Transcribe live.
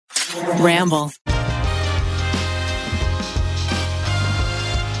Ramble.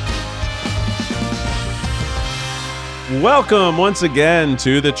 Welcome once again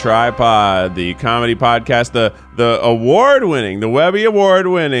to The Tripod, the comedy podcast, the award-winning, the Webby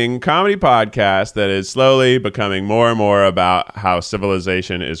Award-winning comedy podcast that is slowly becoming more and more about how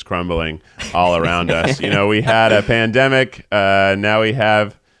civilization is crumbling all around us. You know, we had a pandemic, now we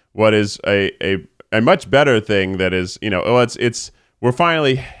have what is a much better thing that is, you know, we're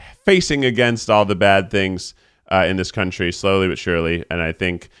finally facing against all the bad things in this country, slowly but surely. And I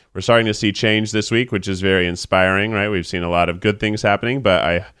think we're starting to see change this week, which is very inspiring, right? We've seen a lot of good things happening, but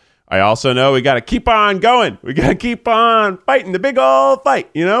I also know we got to keep on going. We got to keep on fighting the big old fight.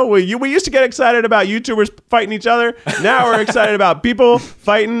 You know, we used to get excited about YouTubers fighting each other. Now we're excited about people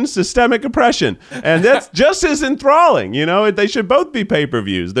fighting systemic oppression. And that's just as enthralling. You know, they should both be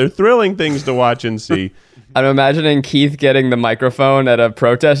pay-per-views. They're thrilling things to watch and see. I'm imagining Keith getting the microphone at a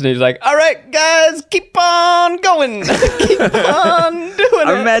protest and he's like, all right, guys, keep on going. Keep on doing it.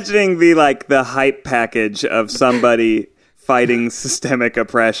 I'm imagining the hype package of somebody fighting systemic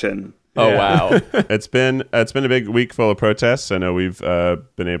oppression. Oh, wow. It's been a big week full of protests. I know we've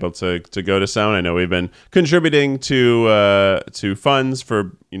been able to go to some. I know we've been contributing to funds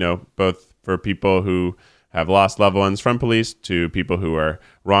for, you know, both for people who have lost loved ones from police to people who are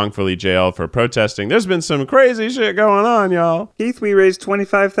wrongfully jailed for protesting. There's been some crazy shit going on, y'all. Keith, we raised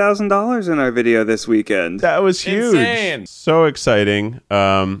 $25,000 in our video this weekend. That was huge. Insane. So exciting.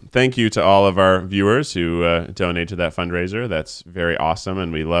 Thank you to all of our viewers who donate to that fundraiser. That's very awesome.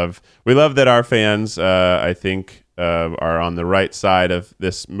 And we love that our fans, I think, are on the right side of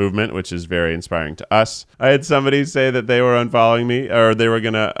this movement, which is very inspiring to us. I had somebody say that they were unfollowing me, or they were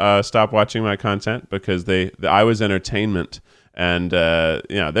going to stop watching my content because I was entertainment. And,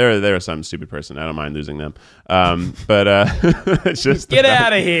 you know, they're some stupid person. I don't mind losing them. But it's just... Get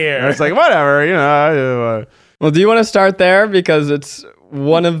out of here. It's like, whatever, you know. Well, do you want to start there? Because it's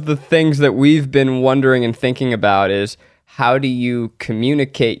one of the things that we've been wondering and thinking about is how do you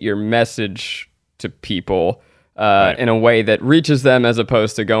communicate your message to people Right. in a way that reaches them as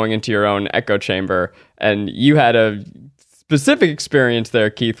opposed to going into your own echo chamber. And you had a specific experience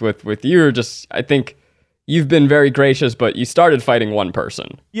there, Keith, with you. I think you've been very gracious, but you started fighting one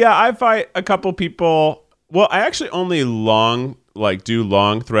person. Yeah, I fight a couple people. Well, I actually only do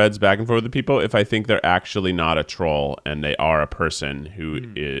long threads back and forth with people if I think they're actually not a troll and they are a person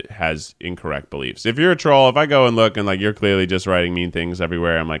who has incorrect beliefs. If you're a troll, if I go and look and you're clearly just writing mean things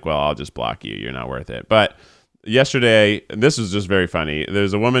everywhere, I'm like, well, I'll just block you. You're not worth it. But yesterday, this was just very funny.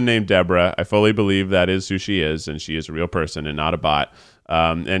 There's a woman named Deborah. I fully believe that is who she is, and she is a real person and not a bot.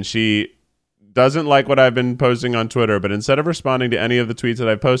 And she doesn't like what I've been posting on Twitter, but instead of responding to any of the tweets that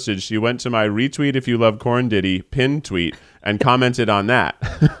I've posted, she went to my retweet if you love Corn Diddy pinned tweet and commented on that.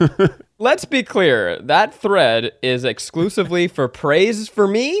 Let's be clear. That thread is exclusively for praise for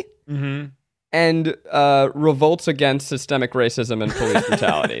me. Mm-hmm. And revolts against systemic racism and police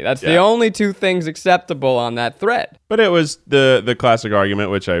brutality. That's the only two things acceptable on that thread. But it was the classic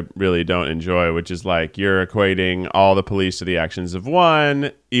argument, which I really don't enjoy, which is you're equating all the police to the actions of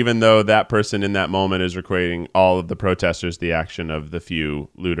one, even though that person in that moment is equating all of the protesters to the action of the few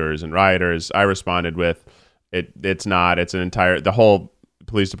looters and rioters. I responded with, it's not. It's the whole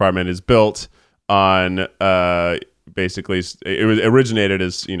police department is built on basically, it was originated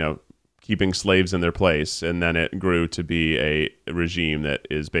as, you know, keeping slaves in their place, and then it grew to be a regime that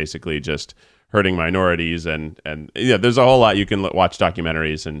is basically just hurting minorities, and yeah, there's a whole lot. You can watch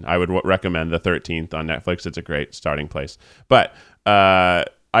documentaries, and I would recommend The 13th on Netflix. It's a great starting place. But I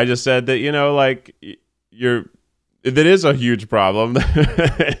just said that, you know, that is a huge problem,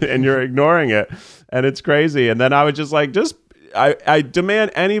 and you're ignoring it, and it's crazy. And then I would just I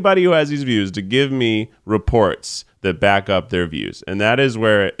demand anybody who has these views to give me reports that back up their views. And that is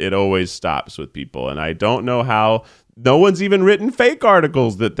where it always stops with people. And I don't know how no one's even written fake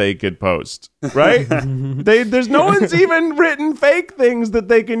articles that they could post, right? There's no one's even written fake things that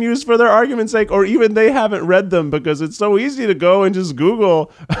they can use for their argument's sake, or even they haven't read them, because it's so easy to go and just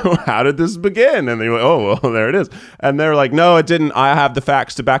Google, how did this begin? And they're like, oh, well, there it is. And they're like, no, it didn't. I have the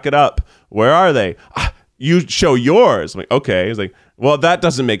facts to back it up. Where are they? You show yours. I'm like, okay. It's like, well, that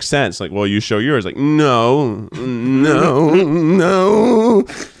doesn't make sense. Like, well, you show yours. Like, no.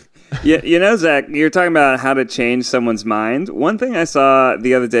 Yeah, you know, Zach, you're talking about how to change someone's mind. One thing I saw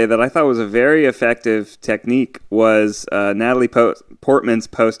the other day that I thought was a very effective technique was Natalie Portman's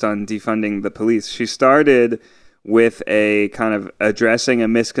post on defunding the police. She started with a kind of addressing a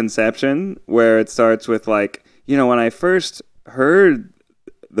misconception where it starts with like, you know, when I first heard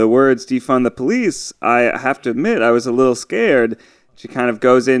the words defund the police, I have to admit I was a little scared she kind of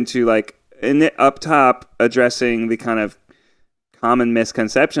goes into like up top addressing the kind of common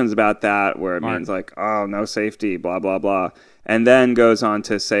misconceptions about that, where it means like, oh, no safety, blah, blah, blah. And then goes on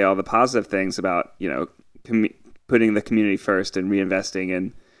to say all the positive things about, putting the community first and reinvesting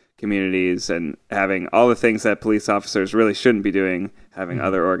in communities and having all the things that police officers really shouldn't be doing, having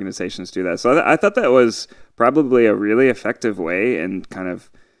other organizations do that. So I thought that was probably a really effective way in kind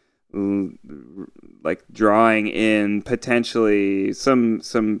of like drawing in potentially some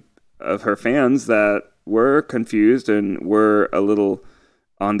of her fans that were confused and were a little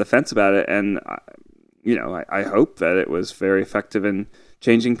on the fence about it. And, I hope that it was very effective in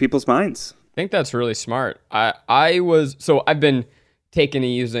changing people's minds. I think that's really smart. I've been taking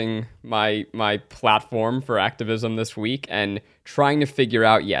and using my platform for activism this week and trying to figure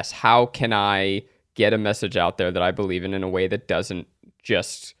out, how can I get a message out there that I believe in a way that doesn't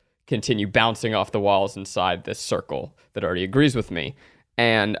just continue bouncing off the walls inside this circle that already agrees with me.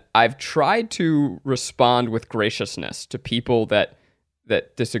 And I've tried to respond with graciousness to people that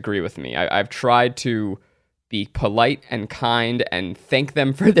disagree with me. I've tried to be polite and kind and thank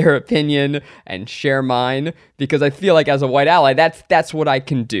them for their opinion and share mine, because I feel like as a white ally, that's what I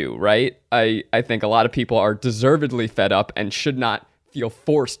can do, right? I think a lot of people are deservedly fed up and should not feel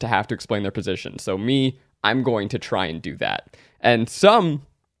forced to have to explain their position. So I'm going to try and do that. And some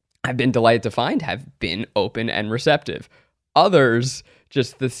I've been delighted to find have been open and receptive. Others,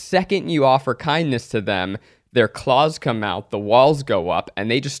 just the second you offer kindness to them, their claws come out, the walls go up,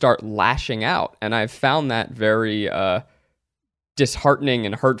 and they just start lashing out. And I've found that very disheartening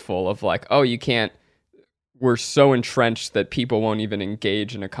and hurtful of like, oh, we're so entrenched that people won't even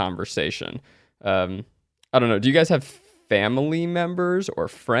engage in a conversation. I don't know. Do you guys have family members or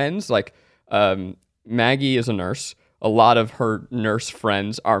friends? Like Maggie is a nurse. A lot of her nurse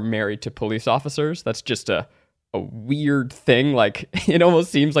friends are married to police officers. That's just a weird thing. Like, it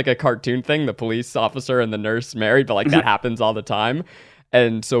almost seems like a cartoon thing, the police officer and the nurse married, but like that happens all the time.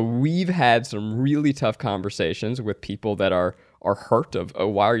 And so we've had some really tough conversations with people that are hurt of, oh,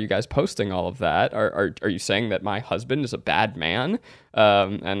 why are you guys posting all of that? Are you saying that my husband is a bad man?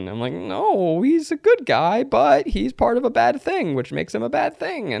 And I'm like, no, he's a good guy, but he's part of a bad thing, which makes him a bad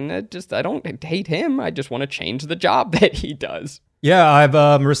thing. And I don't hate him. I just want to change the job that he does. Yeah,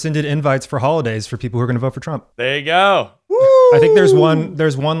 I've rescinded invites for holidays for people who are going to vote for Trump. There you go. Woo! I think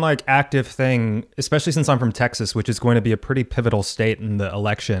there's one like active thing, especially since I'm from Texas, which is going to be a pretty pivotal state in the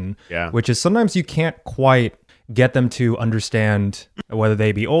election. Yeah. Which is sometimes you can't quite get them to understand whether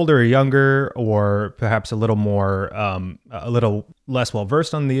they be older or younger, or perhaps a little less well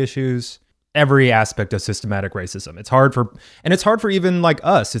versed on the issues. Every aspect of systematic racism. It's hard for even like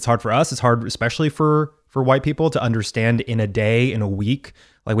us. It's hard for us. It's hard, especially for white people, to understand in a day, in a week.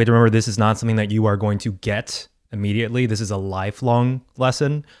 Like, we have to remember, this is not something that you are going to get immediately. This is a lifelong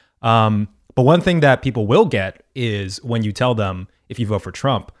lesson. But one thing that people will get is when you tell them, if you vote for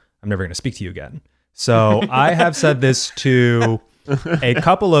Trump, I'm never going to speak to you again. So I have said this to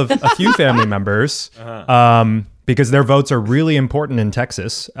a few family members, because their votes are really important in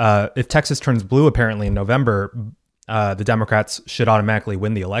Texas. If Texas turns blue, apparently in November, the Democrats should automatically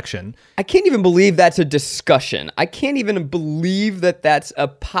win the election. I can't even believe that's a discussion. I can't even believe that that's a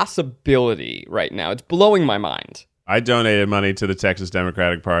possibility right now. It's blowing my mind. I donated money to the Texas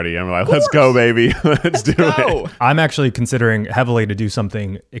Democratic Party. I'm like, let's go, baby. Let's do it. I'm actually considering heavily to do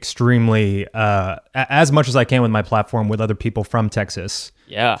something extremely, as much as I can with my platform, with other people from Texas,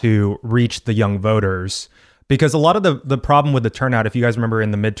 to reach the young voters. Because a lot of the problem with the turnout, if you guys remember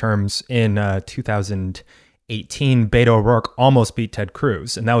in the midterms in 2018, Beto O'Rourke almost beat Ted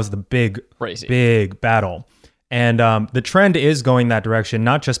Cruz. And that was the big battle. And the trend is going that direction,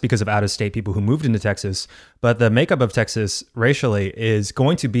 not just because of out-of-state people who moved into Texas, but the makeup of Texas racially is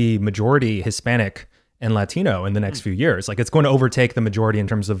going to be majority Hispanic and Latino in the next few years. Like, it's going to overtake the majority in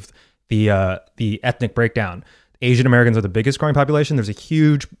terms of the ethnic breakdown. Asian Americans are the biggest growing population. There's a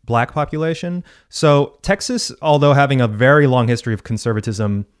huge black population. So Texas, although having a very long history of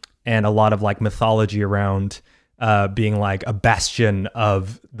conservatism and a lot of like mythology around being like a bastion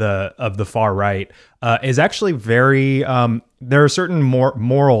of the far right, is actually very, there are certain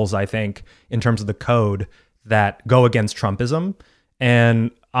morals, I think, in terms of the code that go against Trumpism. And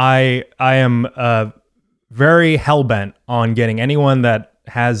I am very hell-bent on getting anyone that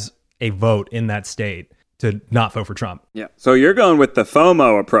has a vote in that state to not vote for Trump. Yeah. So you're going with the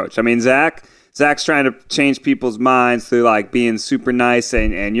FOMO approach. I mean, Zach's trying to change people's minds through like being super nice,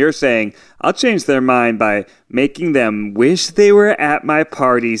 and you're saying, I'll change their mind by making them wish they were at my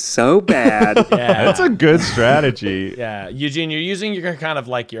party so bad. Yeah, that's a good strategy. Yeah, Eugene, you're using your kind of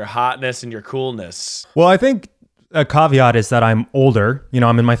like your hotness and your coolness. Well, I think a caveat is that I'm older.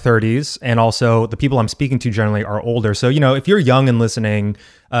 I'm in my 30s, and also the people I'm speaking to generally are older. So, if you're young and listening,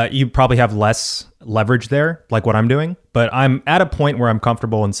 you probably have less leverage there, like what I'm doing. But I'm at a point where I'm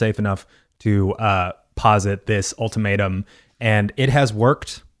comfortable and safe enough to posit this ultimatum, and it has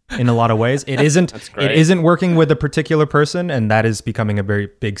worked in a lot of ways. It isn't working with a particular person, and that is becoming a very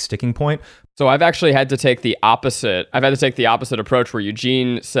big sticking point. So I've actually had to take the opposite. I've had to take the opposite approach where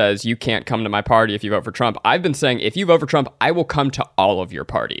Eugene says you can't come to my party if you vote for Trump. I've been saying if you vote for Trump, I will come to all of your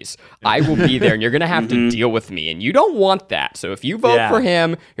parties. I will be there, and you're going to have to deal with me, and you don't want that. So if you vote for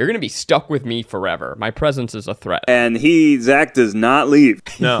him, you're going to be stuck with me forever. My presence is a threat. And Zach does not leave.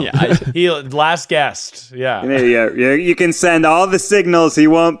 No, he last guest. Yeah, you can send all the signals. He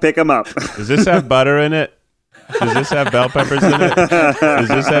won't pick them up. Does this have butter in it? Does this have bell peppers in it? Does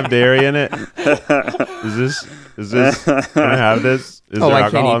this have dairy in it? Is this? Can I have this? Is there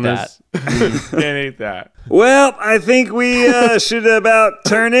alcohol in this? Can't eat that. Well, I think we should about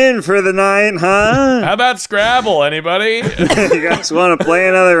turn in for the night, huh? How about Scrabble? Anybody? You guys want to play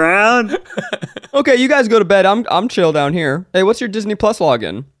another round? Okay, you guys go to bed. I'm chill down here. Hey, what's your Disney Plus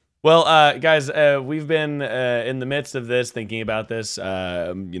login? Well, guys, we've been in the midst of this, thinking about this,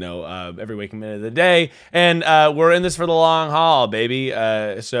 every waking minute of the day, and we're in this for the long haul, baby.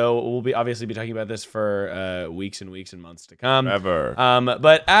 So we'll be talking about this for weeks and weeks and months to come. Ever.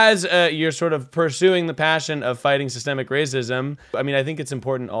 But as you're sort of pursuing the passion of fighting systemic racism, I think it's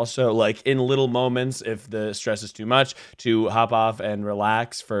important also, like in little moments, if the stress is too much, to hop off and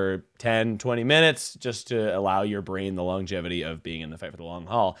relax for 10, 20 minutes just to allow your brain the longevity of being in the fight for the long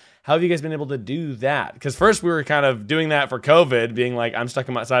haul. How have you guys been able to do that? Because first we were kind of doing that for COVID, being like, I'm stuck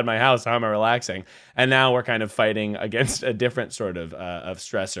inside my house, how am I relaxing? And now we're kind of fighting against a different sort of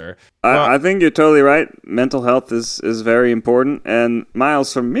stressor. I think you're totally right. Mental health is very important. And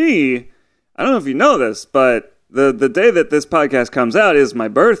Miles, for me, I don't know if you know this, but the day that this podcast comes out is my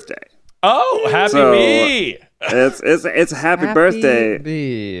birthday. Oh, happy me! It's a happy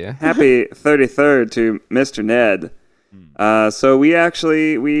birthday. Happy 33rd to Mr. Ned. So we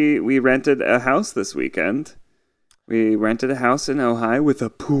actually we rented a house this weekend. We rented a house in Ojai with a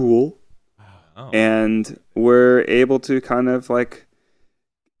pool, and we're able to kind of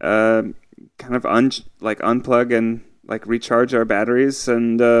unplug and like recharge our batteries,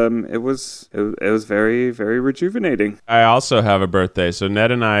 and it was very, very rejuvenating. I also have a birthday, so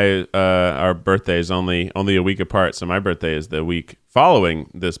Ned and I, our birthday is only a week apart. So my birthday is the week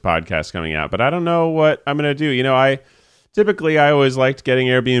following this podcast coming out. But I don't know what I'm gonna do. I always liked getting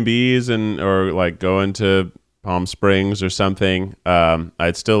Airbnbs or like going to Palm Springs or something.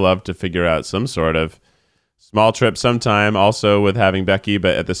 I'd still love to figure out some sort of small trip sometime. Also with having Becky,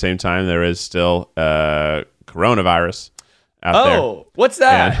 but at the same time there is still coronavirus out there. Oh, what's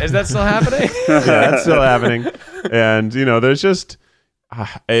that? Is that still happening? Yeah, that's still happening. And, there's just,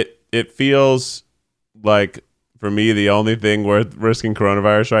 it feels like, for me, the only thing worth risking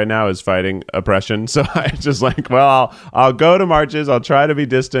coronavirus right now is fighting oppression. So I just I'll go to marches, I'll try to be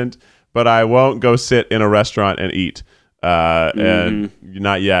distant, but I won't go sit in a restaurant and eat. And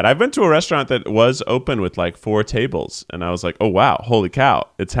not yet. I've been to a restaurant that was open with like 4 tables, and I was like, oh wow, holy cow,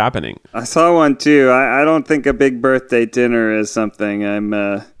 it's happening. I saw one too. I don't think a big birthday dinner is something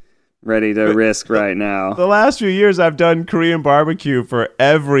I'm ready to risk right now. The last few years I've done Korean barbecue for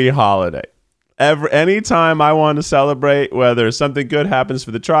every holiday. Anytime I want to celebrate, whether something good happens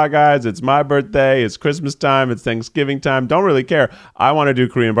for the Try Guys, it's my birthday, it's Christmas time, it's Thanksgiving time, don't really care. I want to do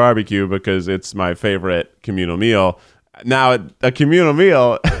Korean barbecue because it's my favorite communal meal. Now, a communal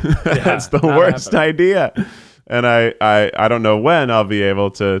meal, that's the worst idea. And I don't know when I'll be able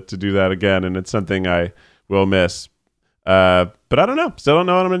to do that again. And it's something I will miss. But I don't know. Still don't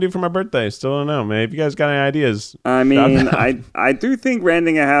know what I'm going to do for my birthday. Still don't know. Maybe you guys got any ideas? I mean, I do think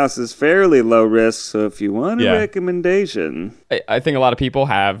renting a house is fairly low risk. So if you want a recommendation. I think a lot of people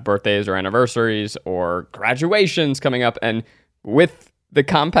have birthdays or anniversaries or graduations coming up. And with the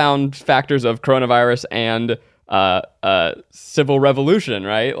compound factors of coronavirus and civil revolution,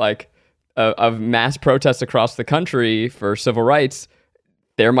 right? Like of mass protests across the country for civil rights,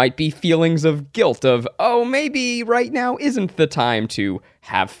 there might be feelings of guilt of, oh, maybe right now isn't the time to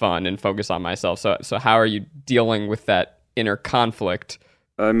have fun and focus on myself. So how are you dealing with that inner conflict?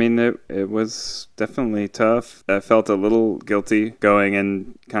 I mean, it was definitely tough. I felt a little guilty going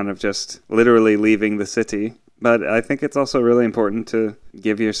and kind of just literally leaving the city. But I think it's also really important to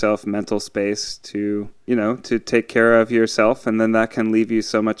give yourself mental space to take care of yourself. And then that can leave you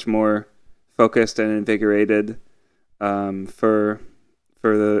so much more focused and invigorated for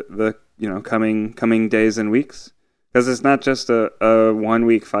the coming days and weeks. Because it's not just a 1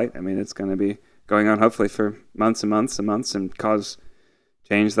 week fight. I mean, it's going to be going on hopefully for months and months and months and cause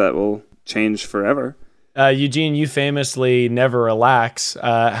change that will change forever. Eugene, you famously never relax.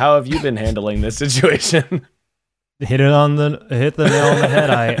 How have you been handling this situation? Hit the nail on the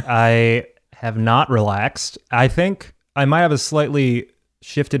head. I have not relaxed. I think I might have a slightly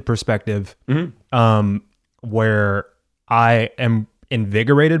shifted perspective, where I am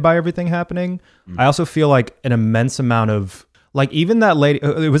invigorated by everything happening. I also feel like an immense amount of, like, even that lady,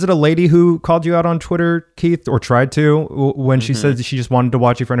 was it a lady who called you out on Twitter, Keith, or tried to, when she said she just wanted to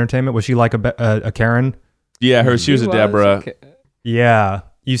watch you for entertainment? Was she like a Karen? Yeah, she was a Deborah. Yeah.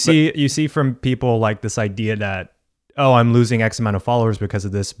 You see from people like this idea that, oh, I'm losing X amount of followers because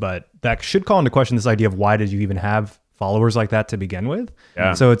of this, but that should call into question this idea of why did you even have followers like that to begin with?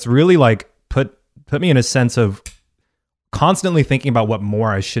 Yeah. So it's really like put me in a sense of constantly thinking about what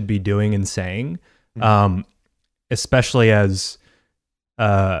more I should be doing and saying, especially as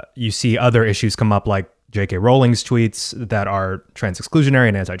you see other issues come up like J.K. Rowling's tweets that are trans exclusionary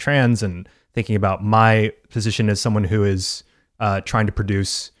and anti-trans, and thinking about my position as someone who is trying to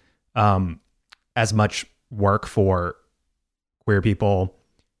produce as much work for queer people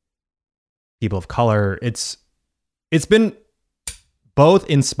of color. It's been both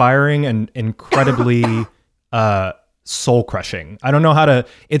inspiring and incredibly soul crushing. I don't know how to,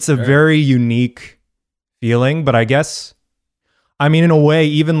 it's a very unique feeling, but I guess, I mean, in a way,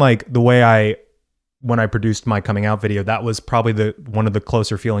 even like the way when I produced my coming out video, that was probably one of the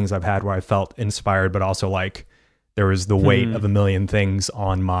closer feelings I've had, where I felt inspired, but also like there was the weight of a million things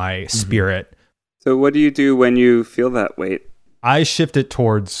on my spirit. So what do you do when you feel that weight? I shift it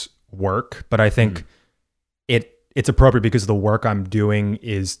towards work, but I think it's appropriate because the work I'm doing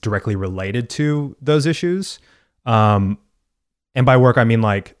is directly related to those issues. And by work, I mean,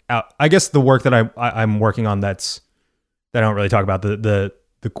 like, I guess the work that I'm working on that I don't really talk about, the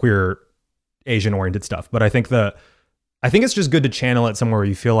queer Asian oriented stuff. But I think it's just good to channel it somewhere where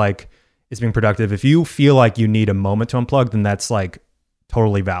you feel like it's being productive. If you feel like you need a moment to unplug, then that's like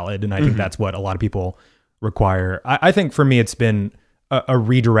totally valid. And I think that's what a lot of people require. I think for me, it's been a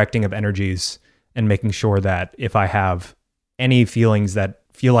redirecting of energies and making sure that if I have any feelings that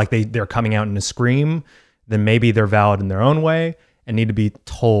feel like they're coming out in a scream, then maybe they're valid in their own way and need to be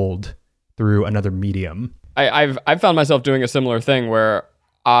told through another medium. I've found myself doing a similar thing where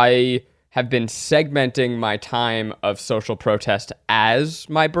I have been segmenting my time of social protest as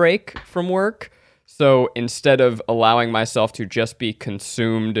my break from work. So instead of allowing myself to just be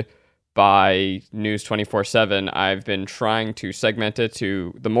consumed by news 24/7, I've been trying to segment it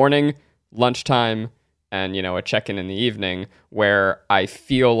to the morning, lunchtime, and, a check-in in the evening, where I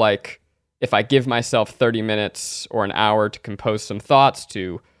feel like if I give myself 30 minutes or an hour to compose some thoughts,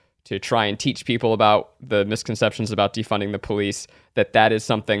 to try and teach people about the misconceptions about defunding the police, that is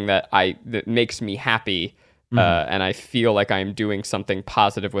something that makes me happy, and I feel like I'm doing something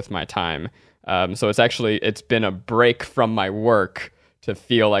positive with my time. So it's been a break from my work to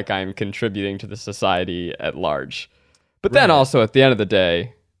feel like I'm contributing to the society at large. But then also at the end of the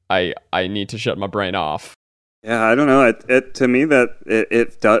day, I need to shut my brain off. Yeah, I don't know. To me, that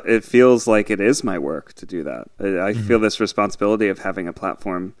it feels like it is my work to do that. I feel this responsibility of having a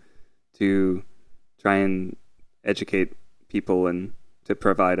platform to try and educate people and to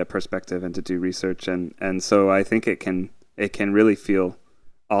provide a perspective and to do research, and so I think it can really feel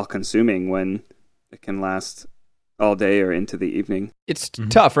all-consuming when it can last all day or into the evening. It's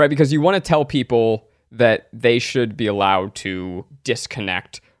tough, right? Because you want to tell people that they should be allowed to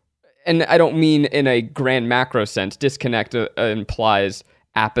disconnect. And I don't mean in a grand macro sense. Disconnect implies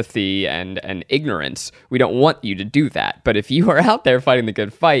apathy and ignorance. We don't want you to do that. But if you are out there fighting the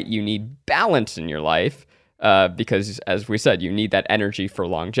good fight, you need balance in your life, because, as we said, you need that energy for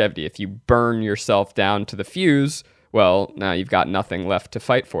longevity. If you burn yourself down to the fuse, well, now you've got nothing left to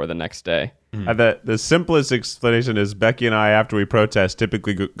fight for the next day. The simplest explanation is Becky and I, after we protest,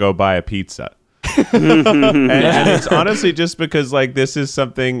 typically go buy a pizza. and it's honestly just because, like, this is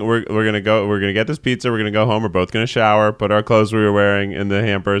something we're gonna get this pizza, we're gonna go home, we're both gonna shower, put our clothes we were wearing in the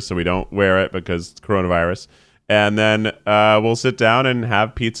hampers so we don't wear it because coronavirus, and then we'll sit down and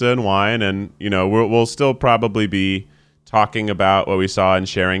have pizza and wine, and we'll still probably be talking about what we saw and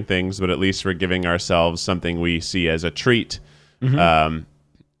sharing things, but at least we're giving ourselves something we see as a treat.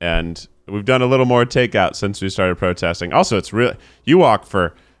 And we've done a little more takeout since we started protesting. Also, it's really, you walk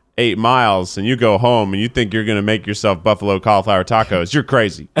for 8 miles and you go home and you think you're going to make yourself buffalo cauliflower tacos. You're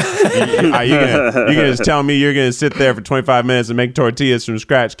crazy. You're going to tell me you're going to sit there for 25 minutes and make tortillas from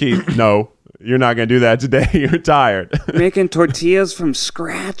scratch, Keith? No, you're not going to do that today. You're tired. Making tortillas from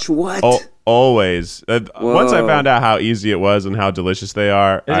scratch? What? always. Once I found out how easy it was and how delicious they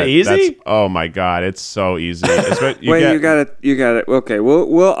are. Is it easy? Oh my God, it's so easy. You got it. Okay,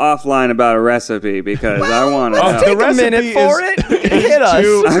 we'll offline about a recipe because I want to know. Take a minute for it. Hit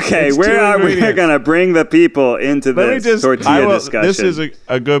us. Okay, we're gonna bring the people into this tortilla discussion. This is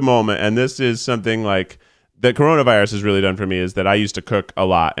a good moment, and this is something like the coronavirus has really done for me is that I used to cook a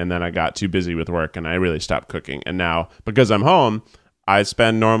lot, and then I got too busy with work, and I really stopped cooking. And now, because I'm home, I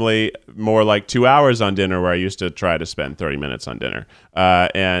spend normally more like 2 hours on dinner where I used to try to spend 30 minutes on dinner.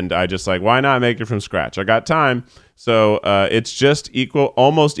 And I just like, why not make it from scratch? I got time. So it's just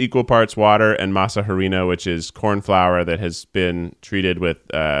almost equal parts water and masa harina, which is corn flour that has been treated with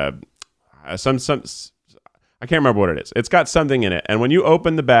some I can't remember what it is. It's got something in it. And when you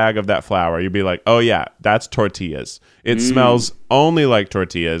open the bag of that flour, you'll be like, oh yeah, that's tortillas. It smells only like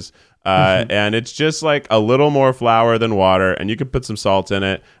tortillas. And it's just like a little more flour than water, and you can put some salt in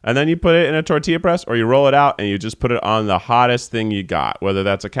it, and then you put it in a tortilla press, or you roll it out and you just put it on the hottest thing you got, whether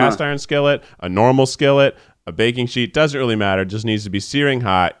that's a cast iron skillet, a normal skillet, a baking sheet, doesn't really matter. It just needs to be searing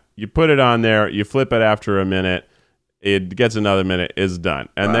hot. You put it on there, you flip it after a minute, it gets another minute, it's done.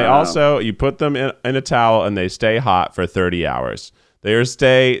 And they also, you put them in a towel and they stay hot for 30 hours. They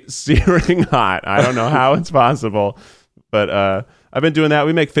stay searing hot. I don't know how it's possible, but I've been doing that.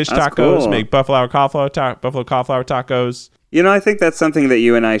 We make fish tacos, make buffalo cauliflower tacos. You know, I think that's something that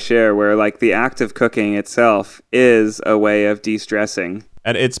you and I share, where like the act of cooking itself is a way of de-stressing.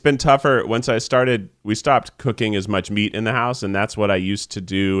 And it's been tougher once we stopped cooking as much meat in the house, and that's what I used to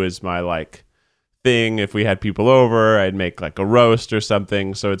do as my like thing. If we had people over, I'd make like a roast or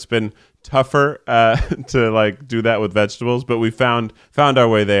something. So it's been tougher to like do that with vegetables, but we found our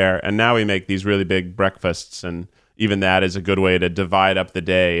way there, and now we make these really big breakfasts, and even that is a good way to divide up the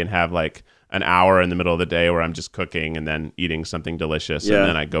day and have like an hour in the middle of the day where I'm just cooking and then eating something delicious, and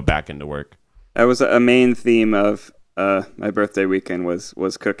then I go back into work. That was a main theme of my birthday weekend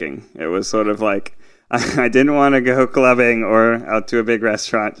was cooking. It was sort of like I didn't want to go clubbing or out to a big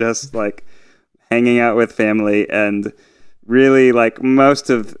restaurant, just like hanging out with family, and really like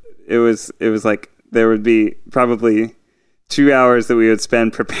most of it was like there would be probably 2 hours that we would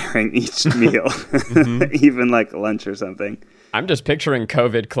spend preparing each meal, even like lunch or something. I'm just picturing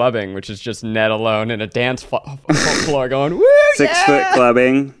COVID clubbing, which is just Ned alone in a dance floor going, woo, 6 foot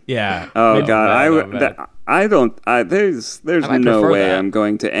clubbing. Yeah. Oh God. There's no way that. I'm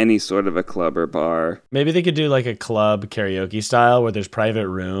going to any sort of a club or bar. Maybe they could do like a club karaoke style where there's private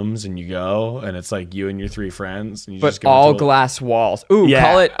rooms and you go and it's like you and your 3 friends. And you just all glass walls. Ooh,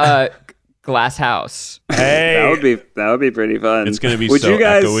 call it Glass House. Hey, that would be pretty fun. It's going to be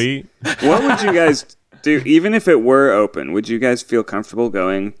echoey. What would you guys do, even if it were open? Would you guys feel comfortable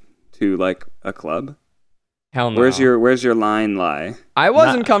going to like a club? Hell no. Where's your line lie? I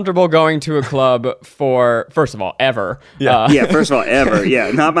wasn't comfortable going to a club for, first of all, ever. First of all, ever. Yeah,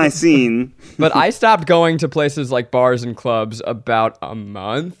 not my scene. But I stopped going to places like bars and clubs about a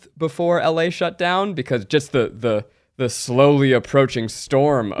month before LA shut down because just the slowly approaching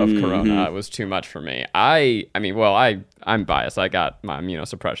storm of Corona was too much for me. I'm biased. I got my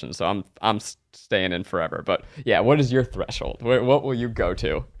immunosuppression, so I'm staying in forever. But yeah, what is your threshold? What will you go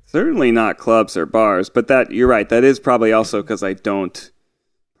to? Certainly not clubs or bars, but that you're right. That is probably also because I don't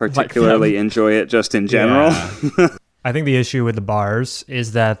particularly enjoy it just in general. Yeah. I think the issue with the bars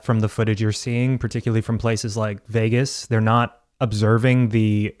is that from the footage you're seeing, particularly from places like Vegas, they're not observing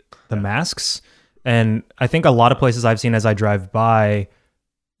the masks. And I think a lot of places I've seen as I drive by,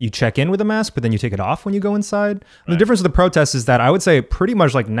 you check in with a mask, but then you take it off when you go inside. Right. The difference with the protests is that I would say pretty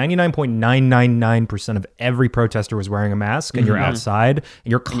much like 99.999% of every protester was wearing a mask, and you're outside and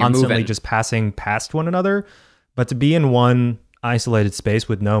you're constantly just passing past one another. But to be in one isolated space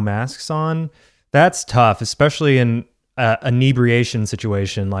with no masks on, that's tough, especially in inebriation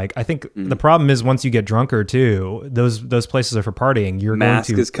situation. Like I think the problem is once you get drunker too, those places are for partying. Your mask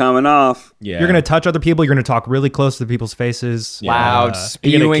is coming off. Yeah, you're gonna touch other people. You're gonna talk really close to people's faces. Loud,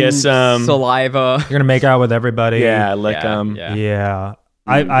 spewing kiss saliva. You're gonna make out with everybody. Yeah, lick them. Yeah.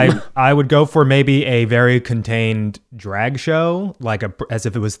 I would go for maybe a very contained drag show, like as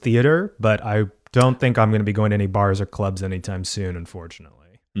if it was theater. But I don't think I'm gonna be going to any bars or clubs anytime soon, unfortunately.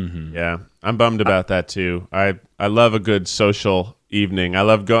 Mm-hmm. Yeah, I'm bummed about that too. I love a good social evening. I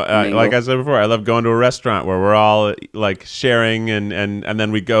love like I said before, I love going to a restaurant where we're all like sharing and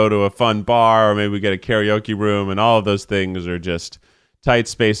then we go to a fun bar, or maybe we get a karaoke room, and all of those things are just tight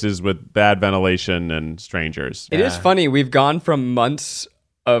spaces with bad ventilation and strangers. It is funny. We've gone from months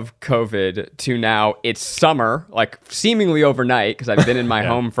of COVID to now it's summer, like seemingly overnight, because I've been in my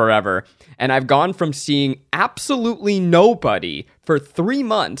home forever. And I've gone from seeing absolutely nobody for 3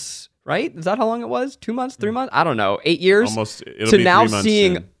 months right? Is that how long it was? 2 months, 3 months? I don't know. 8 years? Almost. It'll to be now 3 months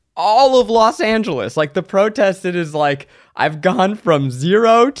seeing soon. all of Los Angeles. Like the protest, it is like I've gone from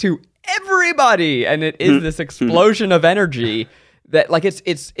zero to everybody, and it is this explosion of energy that like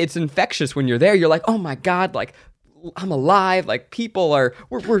it's infectious when you're there. You're like, oh my God, like I'm alive. Like people are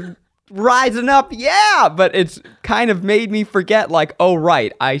we're rising up, yeah. But it's kind of made me forget, like, oh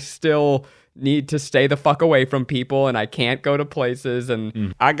right, I still need to stay the fuck away from people, and I can't go to places.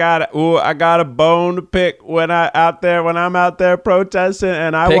 And I got a bone to pick when I'm out there protesting,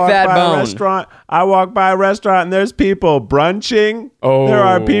 and I Pick walk that by bone. a restaurant. I walk by a restaurant, and there's people brunching. Oh. There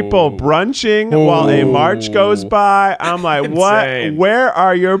are people brunching while a march goes by. I'm like, what? Insane. Where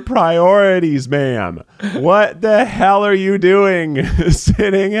are your priorities, ma'am? What the hell are you doing,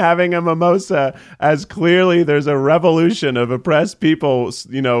 sitting having a mimosa? As clearly there's a revolution of oppressed people,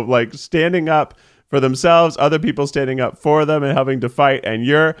 like standing up for themselves, other people standing up for them and having to fight, and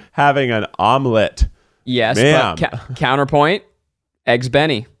you're having an omelet. yes, Ma'am. but counterpoint, Eggs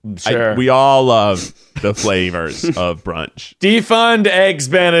Benny. Sure. We all love the flavors of brunch. Defund Eggs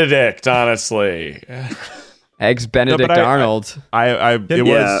Benedict, honestly. Eggs Benedict but I- Arnold. It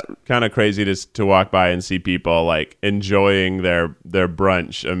was kind of crazy to walk by and see people like enjoying their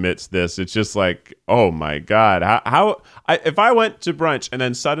brunch amidst this. It's just like, oh my God, if I went to brunch and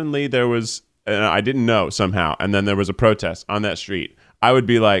then suddenly there was, and I didn't know somehow, and then there was a protest on that street, I would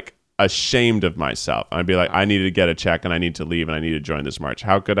be like ashamed of myself. I'd be like, I need to get a check and I need to leave and I need to join this march.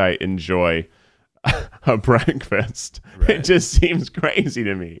 How could I enjoy a breakfast? Right. It just seems crazy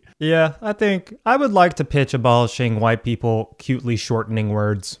to me. Yeah, I think I would like to pitch abolishing white people cutely shortening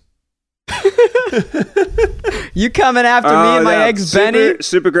words. You coming after me and my yeah, Eggs Benny?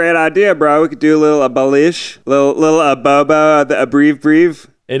 Super great idea, bro. We could do a little abolish, little bobo, the breathe.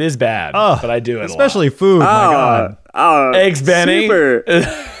 It is bad, Oh, but I do it especially food. My God. Eggs Benny. Super.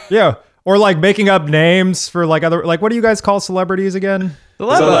 Yeah, or like making up names for like other, like what do you guys call celebrities again?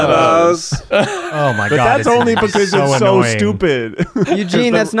 Celebos. Oh my But God, that's only because it's so annoying. stupid.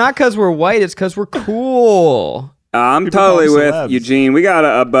 Eugene, that's not because we're white. It's because we're cool. I'm People totally call them with celebs. Eugene. We got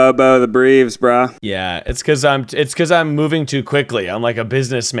a bobo, the breves, bro. Yeah, it's because I'm moving too quickly. I'm like a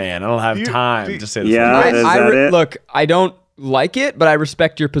businessman. I don't have time to say the Yeah. full Is that it? Look, I don't like it, but I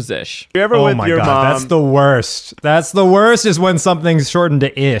respect your position. You ever Oh with my your God, mom? that's the worst. That's the worst is when something's shortened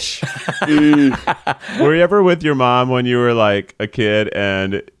to ish. Were you ever with your mom when you were like a kid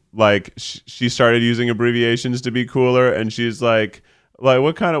and like she started using abbreviations to be cooler, and she's like what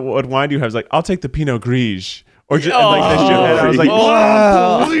wine do you have? It's like, I'll take the Pinot Gris. Or just, and like this shit, and I was like,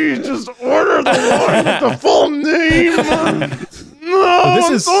 Wow. please just order the wine with the full name. No, This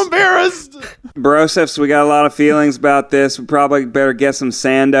I'm is- so embarrassed. Brosefs, we got a lot of feelings about this. We probably better get some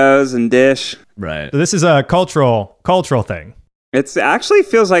Sandos and dish. right. So this is a cultural thing. It actually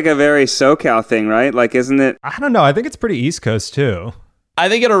feels like a very SoCal thing, right? Like, isn't it? I don't know. I think it's pretty East Coast too. I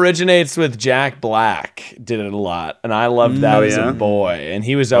think it originates with Jack Black. Did it a lot, and I loved that as yeah? a boy. And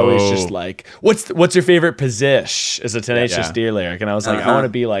he was always just like, "What's your favorite position?" As a Tenacious Yeah. D lyric, and I was like, I want to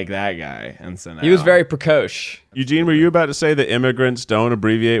be like that guy. And so now, He was very precocious. Eugene, were you about to say that immigrants don't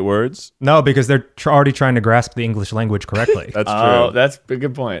abbreviate words? No, because they're already trying to grasp the English language correctly. That's Oh, true. that's a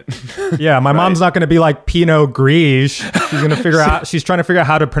good point. Yeah, my mom's not going to be like Pinot Gris. She's going to figure out. She's trying to figure out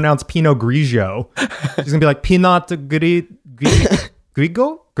how to pronounce Pinot Grigio. She's going to be like Pinot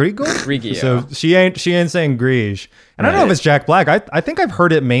Grigo. Grigio. So she ain't saying Gris. And I don't know if it's Jack Black. I think I've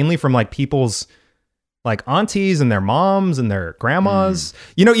heard it mainly from like people's like aunties and their moms and their grandmas.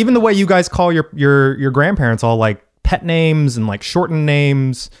 You know, even the way you guys call your grandparents all like pet names and like shortened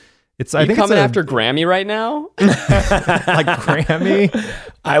names. It's I You think coming it's after Grammy right now? like Grammy.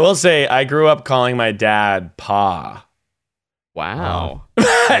 I will say, I grew up calling my dad Pa. Wow.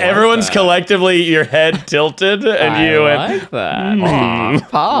 Everyone's collectively your head tilted, and I you went. like that.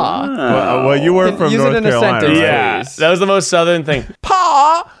 Pa. Well, you were from Use it North in a Carolina, sentence. right? Yeah, Please. that was the most southern thing.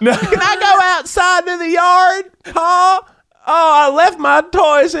 Pa, can I go outside to the yard? Pa, oh, I left my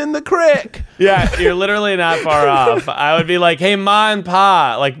toys in the creek. Yeah, you're literally not far off. I would be like, "Hey, Ma and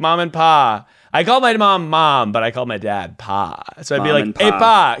Pa," like Mom and Pa. I called my mom, but I called my dad Pa. So I'd be Mom like, and "Hey, Pa.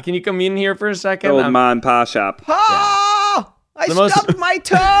 Pa, can you come in here for a second?" Old Ma and Pa shop. Pa! I The most- stubbed my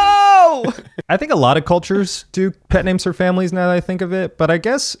toe! I think a lot of cultures do pet names for families now that I think of it, but I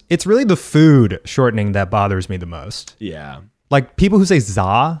guess it's really the food shortening that bothers me the most. Yeah. Like people who say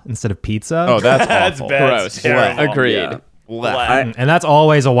za instead of pizza. Oh, that's That's awful. bad. Gross. That's terrible. Agreed. Yeah. Blech. And that's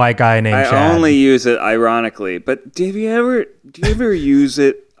always a white guy named I Chad. only use it ironically, but do you ever use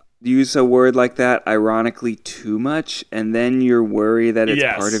it use a word like that ironically too much, and then you're worried that it's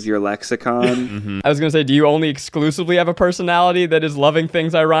part of your lexicon. I was going to say, do you only exclusively have a personality that is loving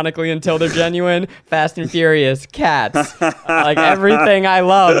things ironically until they're genuine? Fast and Furious, Cats. Like, everything I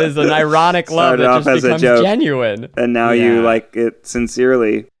love is an ironic love that just becomes genuine. And now you like it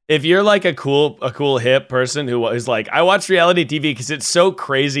sincerely. If you're like a cool hip person who is like, I watch reality TV because it's so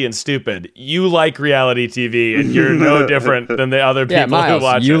crazy and stupid. You like reality TV, and you're no different than the other people Miles, who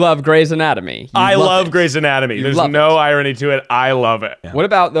watch you it. love Grey's Anatomy. I love Grey's Anatomy. There's no irony to it. I love it. Yeah. What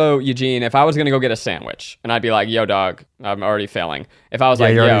about, though, Eugene, if I was going to go get a sandwich, and I'd be like, yo, dog, I'm already failing. If I was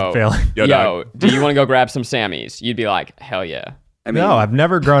like, yo, do you want to go grab some Sammys? You'd be like, hell yeah. I mean, no, I've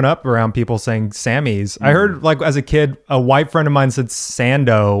never grown up around people saying Sammy's. I heard, like, as a kid, a white friend of mine said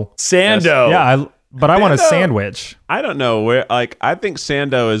Sando. Sando. Yeah, but I want a sandwich. I don't know where. Like, I think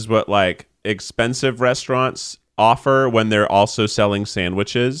Sando is what like expensive restaurants offer when they're also selling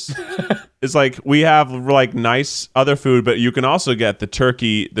sandwiches. It's like we have like nice other food, but you can also get the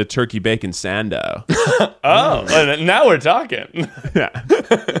turkey bacon Sando. Now we're talking. Yeah.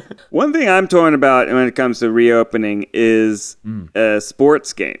 One thing I'm torn about when it comes to reopening is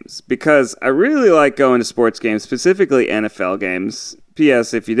sports games, because I really like going to sports games, specifically NFL games.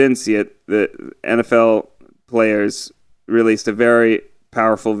 P.S. If you didn't see it, the NFL players released a very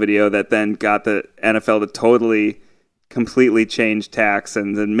powerful video that then got the NFL to completely change tacks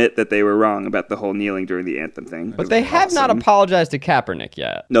and admit that they were wrong about the whole kneeling during the anthem thing. But they have not apologized to Kaepernick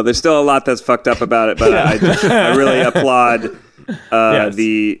yet. No, there's still a lot that's fucked up about it, but I really applaud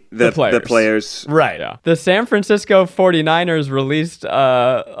the players. Right. Yeah. The San Francisco 49ers released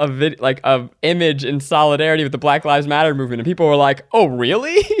a image in solidarity with the Black Lives Matter movement, and people were like, "Oh,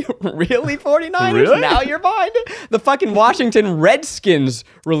 really? Really, 49ers? Really? Now you're behind it?" The fucking Washington Redskins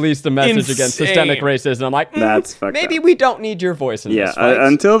released a message against systemic racism. I'm like, that's fucked maybe up. We don't need your voice in this fight.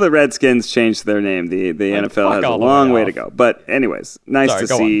 Until the Redskins change their name, the NFL has a long way to go. But anyways, nice to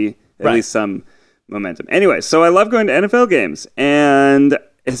see at least some momentum. Anyway, so I love going to NFL games. And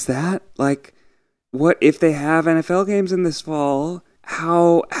is that like, what if they have NFL games in this fall?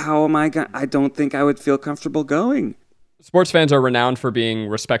 How am I going? I don't think I would feel comfortable going. Sports fans are renowned for being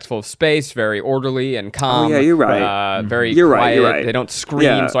respectful of space, very orderly and calm. Oh, yeah, you're right. Very you're quiet. Right, you're right. They don't scream.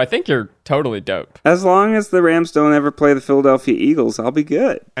 Yeah. So I think you're totally dope. As long as the Rams don't ever play the Philadelphia Eagles, I'll be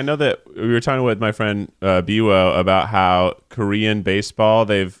good. I know that we were talking with my friend Biwo about how Korean baseball,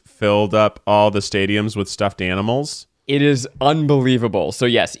 they've filled up all the stadiums with stuffed animals. It is unbelievable. So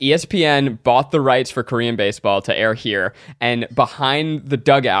yes, ESPN bought the rights for Korean baseball to air here, and behind the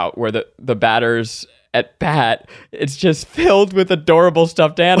dugout where the batters at bat, it's just filled with adorable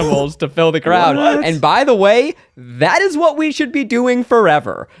stuffed animals to fill the crowd. What? And by the way, that is what we should be doing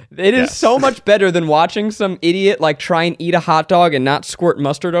forever. It is so much better than watching some idiot like try and eat a hot dog and not squirt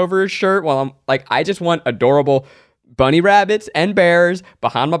mustard over his shirt while I'm like, I just want adorable bunny rabbits and bears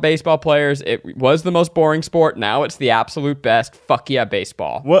behind my baseball players. It was the most boring sport. Now it's the absolute best. Fuck yeah,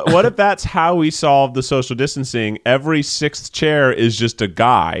 baseball. What if that's how we solve the social distancing? Every sixth chair is just a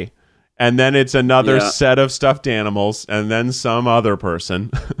guy, and then it's another set of stuffed animals, and then some other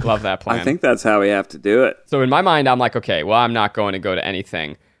person. Love that plan. I think that's how we have to do it. So in my mind, I'm like, okay, well, I'm not going to go to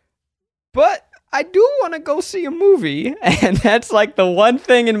anything, but I do want to go see a movie. And that's like the one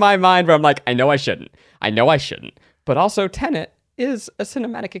thing in my mind where I'm like, I know I shouldn't. But also Tenet is a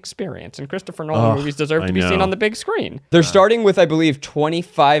cinematic experience, and Christopher Nolan movies deserve to be seen on the big screen. They're starting with, I believe,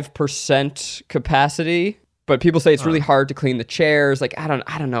 25% capacity, but people say it's really hard to clean the chairs. Like, I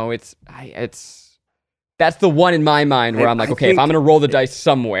don't know. That's the one in my mind where I'm like, okay, if I'm going to roll the dice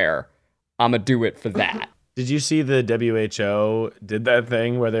somewhere, I'm going to do it for that. Did you see the WHO did that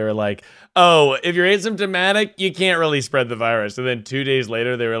thing where they were like, oh, if you're asymptomatic, you can't really spread the virus. And then 2 days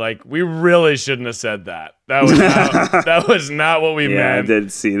later, they were like, we really shouldn't have said that. That was not what we meant. Yeah, I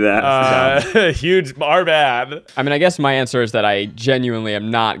did see that. Huge, our bad. I mean, I guess my answer is that I genuinely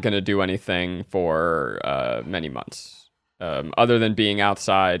am not going to do anything for many months. Other than being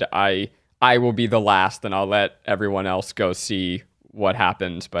outside, I will be the last, and I'll let everyone else go see what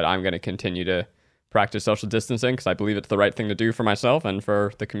happens. But I'm going to continue to practice social distancing because I believe it's the right thing to do for myself and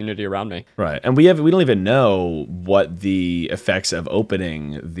for the community around me. Right. And we don't even know what the effects of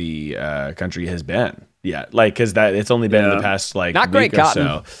opening the country has been yet. Like, because it's only been in the past like not week great, or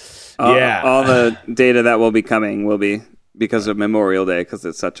Cotton. so. All the data that will be coming will be because of Memorial Day because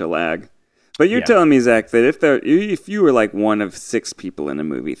it's such a lag. But you're telling me, Zach, that if you were like one of 6 people in a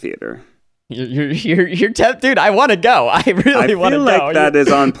movie theater, You're dude, I want to go. I really want to go. I feel like that is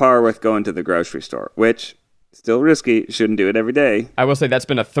on par with going to the grocery store, which still risky. Shouldn't do it every day. I will say that's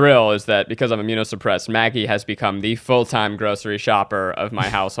been a thrill, is that because I'm immunosuppressed, Maggie has become the full-time grocery shopper of my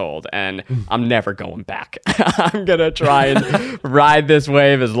household, and I'm never going back. I'm going to try and ride this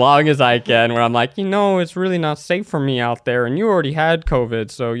wave as long as I can, where I'm like, it's really not safe for me out there, and you already had COVID,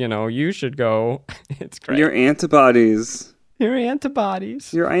 so, you should go. It's great. Your antibodies. Your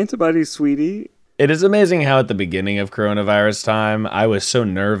antibodies. Your antibodies, sweetie. It is amazing how at the beginning of coronavirus time, I was so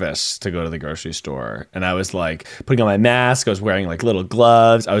nervous to go to the grocery store. And I was like putting on my mask. I was wearing like little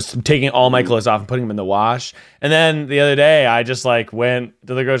gloves. I was taking all my clothes off and putting them in the wash. And then the other day, I just like went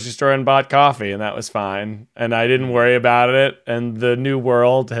to the grocery store and bought coffee, and that was fine. And I didn't worry about it. And the new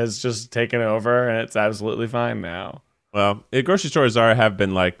world has just taken over, and it's absolutely fine now. Well, grocery stores have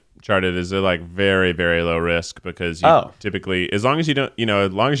been like charted as they're like very, very low risk, because you typically, as long as you don't,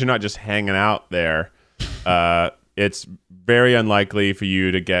 as long as you're not just hanging out there, it's very unlikely for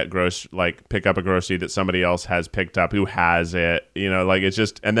you to get pick up a grocery that somebody else has picked up who has it, it's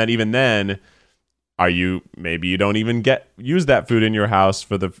just, and then even then, maybe you don't even use that food in your house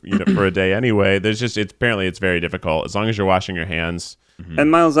for for a day anyway. Apparently it's very difficult as long as you're washing your hands. Mm-hmm. And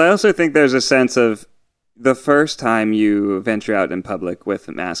Miles, I also think there's a sense of the first time you venture out in public with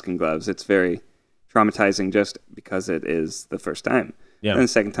a mask and gloves, it's very traumatizing just because it is the first time. Yeah. And the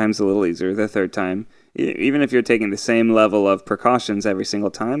second time's a little easier. The third time, even if you're taking the same level of precautions every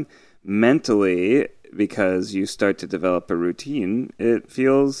single time, mentally, because you start to develop a routine, it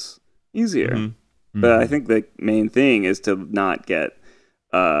feels easier. Mm-hmm. But I think the main thing is to not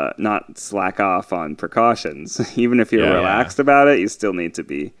slack off on precautions. Even if you're relaxed about it, you still need to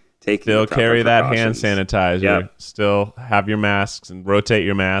be still carry that hand sanitizer. Yep. Still have your masks and rotate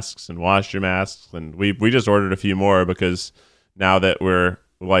your masks and wash your masks. And we just ordered a few more, because now that we're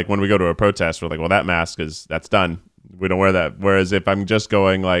like, when we go to a protest, we're like, well, that mask that's done. We don't wear that. Whereas if I'm just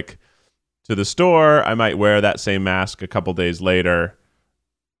going like to the store, I might wear that same mask a couple days later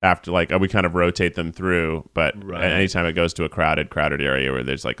after, like, we kind of rotate them through. But anytime it goes to a crowded area where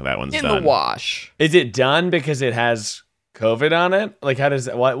there's like, that one's in done. The wash. Is it done because it has COVID on it? Like, how does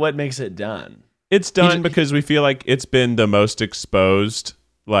what makes it done? It's done because we feel like it's been the most exposed.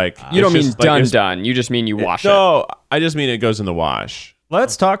 Like, you don't mean done. You just mean you wash it. No, I just mean it goes in the wash.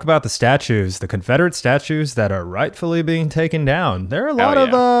 Let's talk about the statues, the Confederate statues that are rightfully being taken down. There are a lot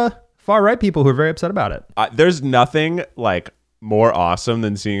of far right people who are very upset about it. There's nothing like more awesome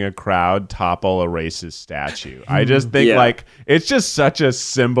than seeing a crowd topple a racist statue. I just think like it's just such a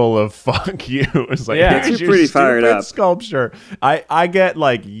symbol of fuck you. It's like, it gets you pretty fired up. Sculpture. I get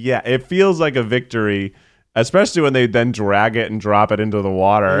like, it feels like a victory, especially when they then drag it and drop it into the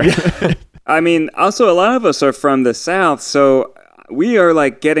water. I mean, also a lot of us are from the South, so we are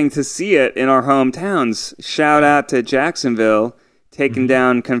like getting to see it in our hometowns. Shout out to Jacksonville, taking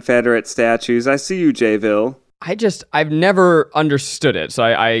down Confederate statues. I see you, Jayville. I've never understood it. So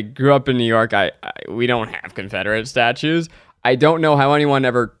I grew up in New York. We don't have Confederate statues. I don't know how anyone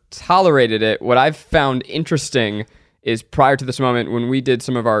ever tolerated it. What I've found interesting is prior to this moment, when we did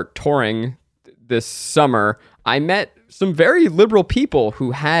some of our touring this summer, I met some very liberal people who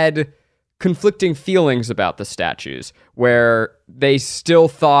had conflicting feelings about the statues, where they still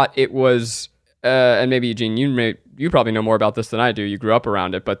thought it was, and maybe Eugene, you probably know more about this than I do. You grew up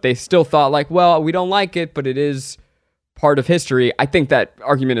around it, but they still thought like, well, we don't like it, but it is part of history. I think that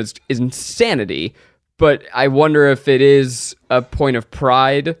argument is insanity, but I wonder if it is a point of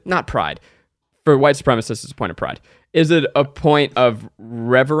pride, not pride. For white supremacists, it's a point of pride. Is it a point of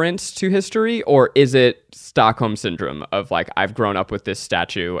reverence to history, or is it Stockholm syndrome of like, I've grown up with this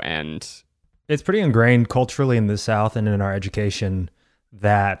statue? And it's pretty ingrained culturally in the South and in our education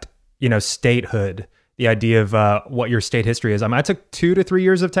that, statehood, the idea of what your state history is. I took 2 to 3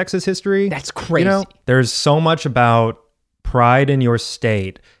 years of Texas history. That's crazy. There's so much about pride in your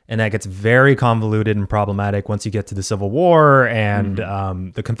state, and that gets very convoluted and problematic once you get to the Civil War and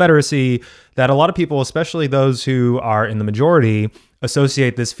the Confederacy, that a lot of people, especially those who are in the majority,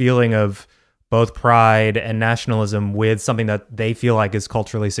 associate this feeling of both pride and nationalism with something that they feel like is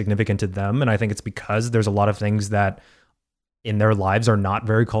culturally significant to them. And I think it's because there's a lot of things that in their lives are not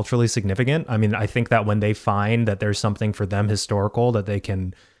very culturally significant. I mean, I think that when they find that there's something for them historical that they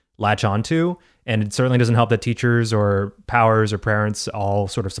can latch onto, and it certainly doesn't help that teachers or powers or parents all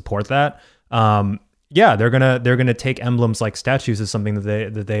sort of support that. They're gonna take emblems like statues as something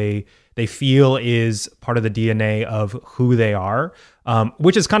that they feel is part of the DNA of who they are,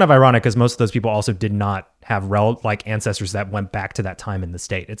 which is kind of ironic because most of those people also did not have ancestors that went back to that time in the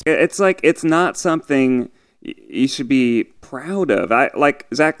state. It's like it's not something you should be proud of.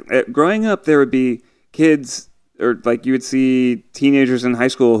 Zach, growing up, there would be kids, or like you would see teenagers in high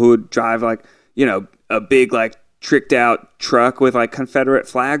school who would drive a big like tricked out truck with like Confederate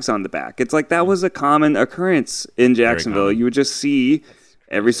flags on the back. It's like that was a common occurrence in Jacksonville. You would just see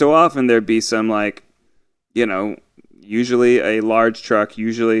every so often there'd be some like, you know, usually a large truck,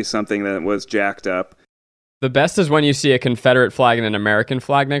 usually something that was jacked up. The best is when you see a Confederate flag and an American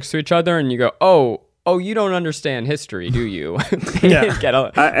flag next to each other and you go, oh, you don't understand history, do you?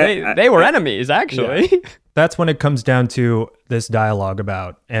 They were enemies, actually. Yeah. That's when it comes down to this dialogue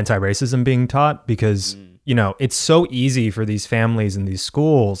about anti-racism being taught, because, you know, it's so easy for these families and these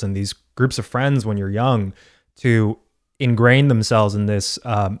schools and these groups of friends when you're young to ingrain themselves in this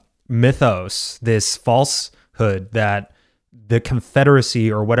mythos, this falsehood that the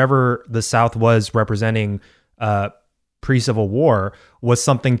Confederacy or whatever the South was representing pre-Civil War was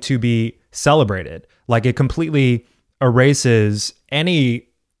something to be celebrated. Like it completely erases any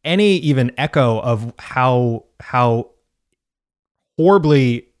even echo of how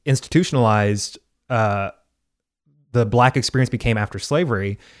horribly institutionalized the Black experience became after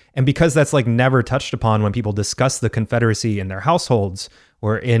slavery. And because that's like never touched upon when people discuss the Confederacy in their households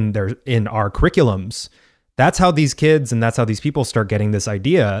or in our curriculums, that's how these kids and that's how these people start getting this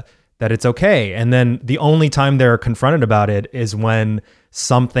idea that it's okay. And then the only time they're confronted about it is when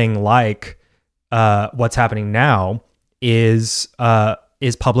something like what's happening now is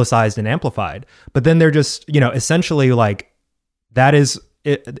publicized and amplified. But then they're just, you know, essentially like that is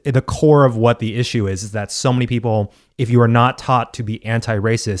the core of what the issue is that so many people, if you are not taught to be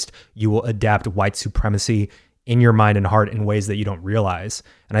anti-racist, you will adapt white supremacy in your mind and heart in ways that you don't realize.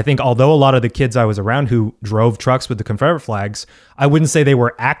 And I think although a lot of the kids I was around who drove trucks with the Confederate flags, I wouldn't say they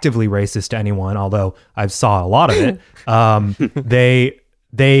were actively racist to anyone, although I saw a lot of it.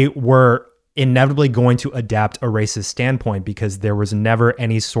 They were inevitably going to adapt a racist standpoint because there was never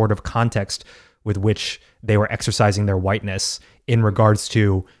any sort of context with which they were exercising their whiteness in regards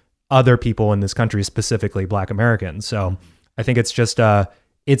to other people in this country, specifically Black Americans. So I think it's just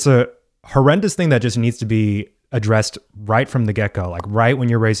it's a horrendous thing that just needs to be addressed right from the get-go, like right when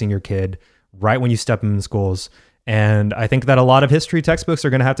you're raising your kid, right when you step in schools. And I think that a lot of history textbooks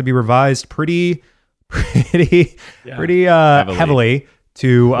are going to have to be revised pretty heavily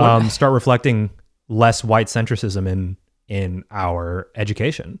to start reflecting less white centricism in our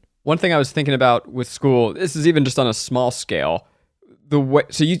education. One thing I was thinking about with school, this is even just on a small scale,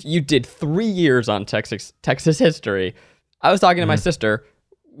 so you did 3 years on Texas history. I was talking to my sister.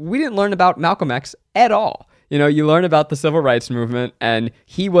 We didn't learn about Malcolm X at all. You know, you learn about the civil rights movement, and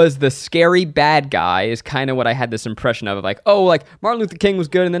he was the scary bad guy is kind of what I had this impression of, like, oh, like Martin Luther King was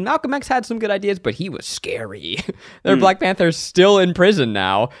good, and then Malcolm X had some good ideas, but he was scary. There are Black Panthers still in prison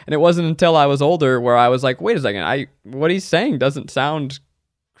now, and it wasn't until I was older where I was like, wait a second, what he's saying doesn't sound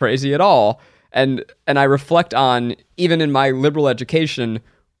crazy at all. And I reflect on, even in my liberal education,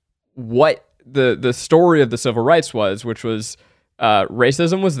 what the story of the civil rights was, which was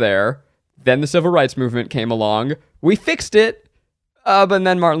racism was there. Then the civil rights movement came along. We fixed it, but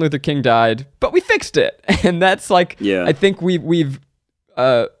then Martin Luther King died, but we fixed it. And that's like, I think we've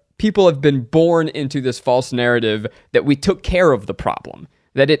people have been born into this false narrative that we took care of the problem,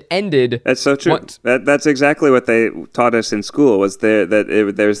 that it ended. That's so true. That's exactly what they taught us in school, was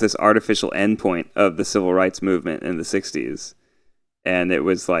there's this artificial endpoint of the civil rights movement in the 60s. And it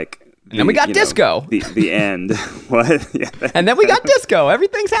was like, and then we got disco. The end. What? Yeah. And then we got disco.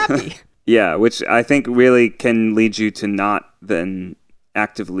 Everything's happy. Yeah, which I think really can lead you to not then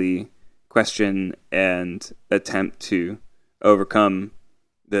actively question and attempt to overcome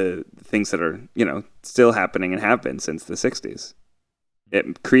the things that are, you know, still happening and have been since the 60s.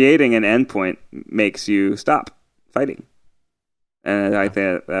 Creating an endpoint makes you stop fighting. And I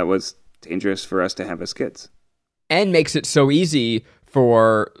think that was dangerous for us to have as kids. And makes it so easy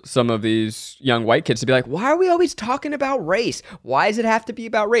for some of these young white kids to be like, why are we always talking about race? Why does it have to be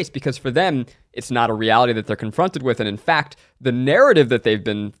about race? Because for them, it's not a reality that they're confronted with. And in fact, the narrative that they've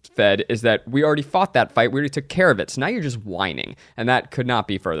been fed is that we already fought that fight. We already took care of it. So now you're just whining. And that could not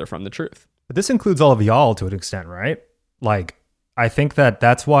be further from the truth. But this includes all of y'all to an extent, right? Like, I think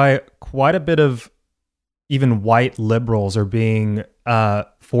that's why quite a bit of even white liberals are being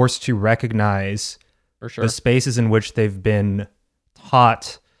forced to recognize for sure the spaces in which they've been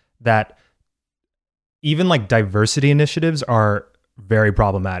taught that even like diversity initiatives are very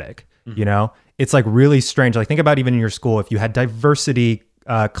problematic. You know, it's like really strange. Like think about even in your school, if you had diversity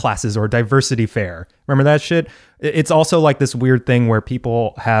classes or diversity fair, remember that shit? It's also like this weird thing where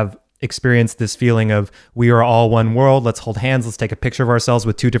people have experienced this feeling of we are all one world. Let's hold hands. Let's take a picture of ourselves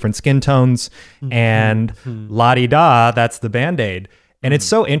with 2 different skin tones and la-di-da, that's the Band-Aid. And it's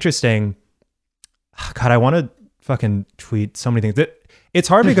so interesting. God, I want to fucking tweet so many things. It's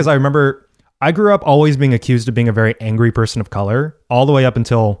hard because I remember I grew up always being accused of being a very angry person of color, all the way up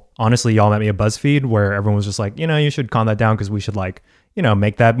until, honestly, y'all met me at BuzzFeed, where everyone was just like, you should calm that down because we should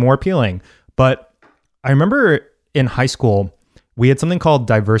make that more appealing. But I remember in high school, we had something called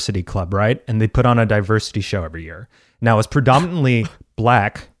Diversity Club, right? And they put on a diversity show every year. Now, it was predominantly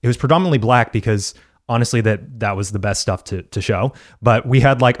black. It was predominantly black because, honestly, that was the best stuff to show. But we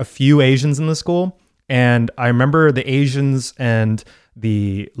had like a few Asians in the school. And I remember the Asians and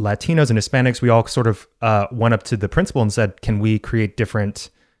the Latinos and Hispanics, we all sort of went up to the principal and said, can we create different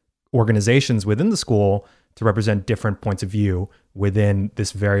organizations within the school to represent different points of view within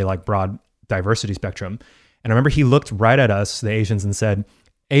this very like broad diversity spectrum? And I remember he looked right at us, the Asians, and said,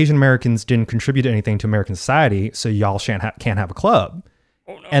 Asian Americans didn't contribute anything to American society, so y'all can't have a club.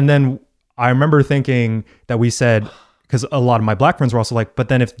 Oh, no. And then I remember thinking that we said, because a lot of my black friends were also like, but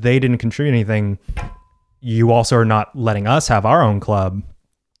then if they didn't contribute anything, you also are not letting us have our own club.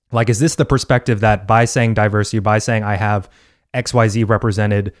 Like, is this the perspective that by saying diversity, by saying I have XYZ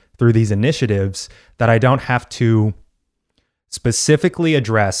represented through these initiatives, that I don't have to specifically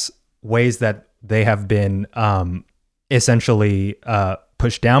address ways that they have been essentially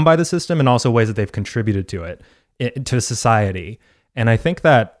pushed down by the system, and also ways that they've contributed to it, to society? And I think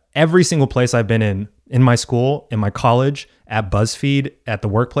that every single place I've been in my school, in my college, at BuzzFeed, at the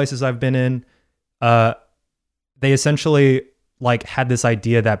workplaces I've been in, they essentially like had this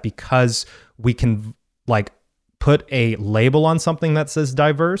idea that because we can like put a label on something that says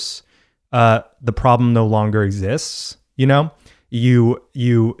diverse, the problem no longer exists. You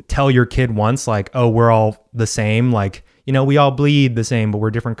tell your kid once like, oh, we're all the same, like, we all bleed the same, but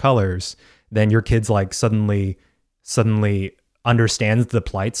we're different colors. Then your kid's like suddenly understands the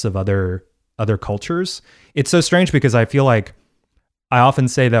plights of other cultures. It's so strange because I feel like I often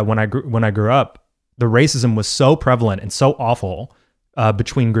say that when I grew up, the racism was so prevalent and so awful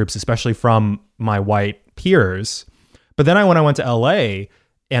between groups, especially from my white peers. But then when I went to LA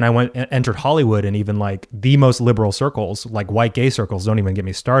and I entered Hollywood, and even like the most liberal circles, like white gay circles, don't even get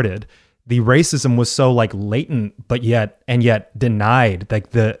me started. The racism was so like latent, but yet denied. Like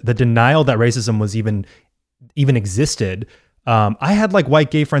the denial that racism was even existed. I had like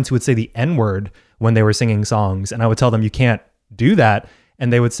white gay friends who would say the N-word when they were singing songs, and I would tell them, you can't do that.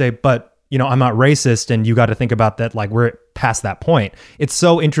 And they would say, but I'm not racist, and you got to think about that. Like, we're past that point. It's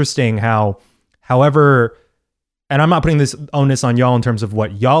so interesting however, and I'm not putting this onus on y'all in terms of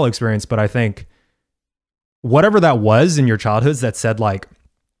what y'all experienced, but I think whatever that was in your childhoods that said like,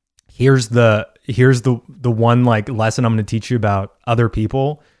 here's the one like lesson I'm going to teach you about other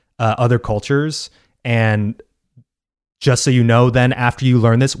people, other cultures. And just so you know, then after you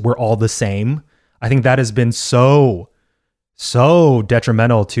learn this, we're all the same. I think that has been so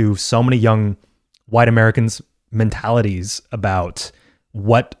detrimental to so many young white Americans' mentalities about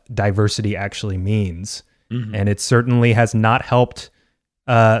what diversity actually means. Mm-hmm. And it certainly has not helped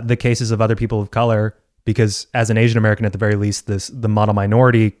the cases of other people of color, because as an Asian American, at the very least, the model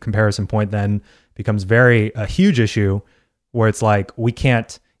minority comparison point then becomes a huge issue, where it's like, we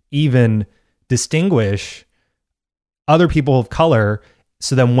can't even distinguish other people of color.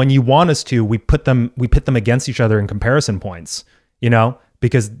 So then when you want us to, we pit them against each other in comparison points,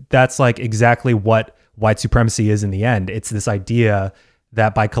 because that's like exactly what white supremacy is in the end. It's this idea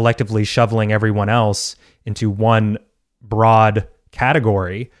that by collectively shoveling everyone else into one broad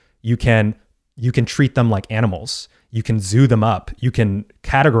category, you can treat them like animals. You can zoo them up. You can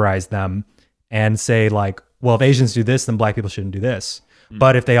categorize them and say like, well, if Asians do this, then black people shouldn't do this. Mm-hmm.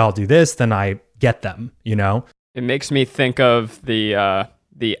 But if they all do this, then I get them, It makes me think of the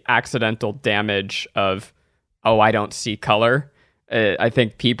accidental damage of, I don't see color. I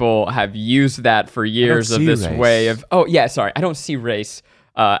think people have used that for years of this race. Way of, I don't see race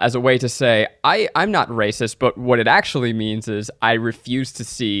as a way to say, I'm not racist, but what it actually means is I refuse to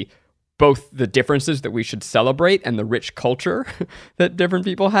see both the differences that we should celebrate and the rich culture that different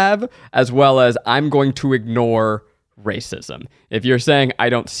people have, as well as I'm going to ignore racism. If you're saying I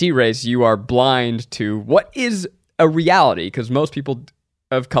don't see race, you are blind to what is a reality, because most people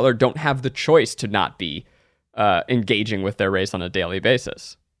of color don't have the choice to not be engaging with their race on a daily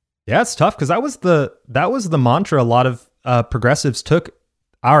basis. Yeah, it's tough, because that was the mantra a lot of progressives took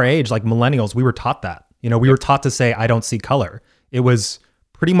our age, like millennials. We were taught that. We were taught to say I don't see color. It was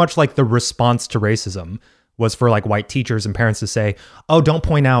pretty much like the response to racism was for like white teachers and parents to say, oh, don't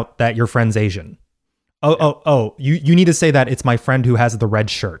point out that your friend's Asian. You need to say that it's my friend who has the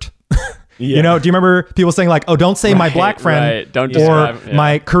red shirt. You know, do you remember people saying like, oh, don't say my black friend Don't or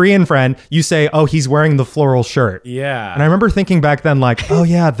my Korean friend. You say, oh, he's wearing the floral shirt. Yeah. And I remember thinking back then like, oh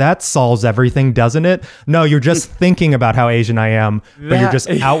yeah, that solves everything, doesn't it? No, you're just thinking about how Asian I am, but you're just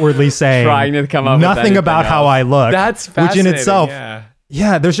outwardly saying trying to come up with nothing about how I look. That's Which fascinating. in itself,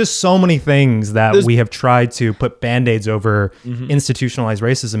 yeah, there's just so many things that we have tried to put Band-Aids over institutionalized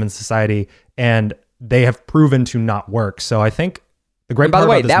racism in society, and they have proven to not work. So I think the great part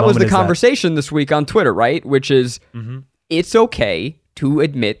about this that was the moment is conversation this week on Twitter, right? Which is, it's okay to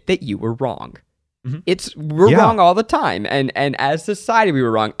admit that you were wrong. We're wrong all the time, and as society we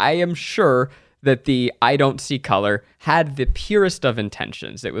were wrong. I am sure that the I don't see color had the purest of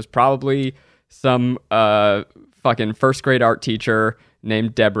intentions. It was probably some fucking first grade art teacher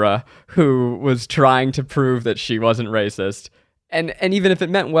named Deborah who was trying to prove that she wasn't racist, and even if it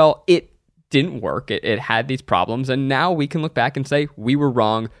meant well, it didn't work. It had these problems, and now we can look back and say we were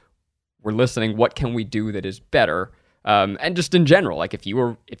wrong. We're listening. What can we do that is better? And just in general, like if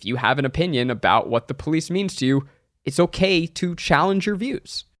you have an opinion about what the police means to you, it's okay to challenge your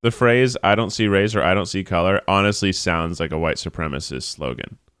views. The phrase "I don't see race" or "I don't see color" honestly sounds like a white supremacist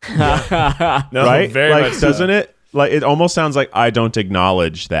slogan. No, right? very like, much so. doesn't it? Like it almost sounds like I don't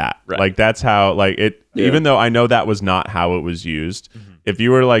acknowledge that. Right. Like that's how like it. Yeah. Even though I know that was not how it was used. If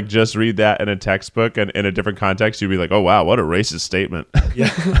you were like just read that in a textbook and in a different context, you'd be like, "Oh wow, what a racist statement."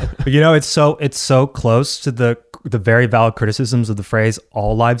 Yeah. But you know, it's so close to the very valid criticisms of the phrase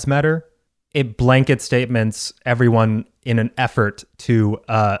 "all lives matter." It blanket statements everyone in an effort to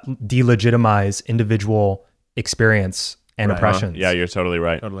delegitimize individual experience and oppressions. Yeah, you're totally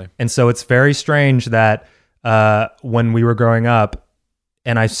right. Totally. And so it's very strange that when we were growing up,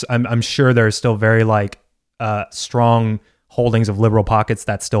 and I'm sure there's still very like strong holdings of liberal pockets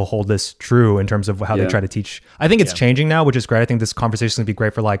that still hold this true in terms of how they try to teach. I think it's changing now, which is great. I think this conversation is going to be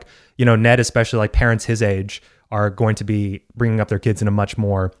great for like, you know, Ned, especially like parents his age are going to be bringing up their kids in a much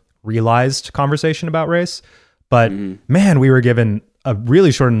more realized conversation about race. But man, we were given a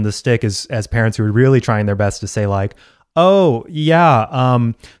really short end of the stick as parents who were really trying their best to say like, oh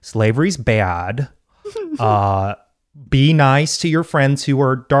yeah, slavery's bad. Be nice to your friends who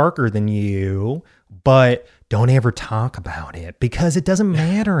are darker than you, but don't ever talk about it because it doesn't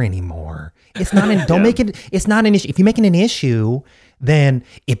matter anymore. It's not it's not an issue. If you make it an issue, then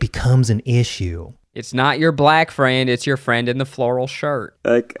it becomes an issue. It's not your black friend, it's your friend in the floral shirt.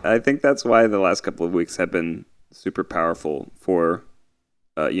 Like, I think that's why the last couple of weeks have been super powerful for,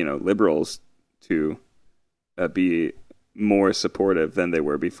 liberals to be more supportive than they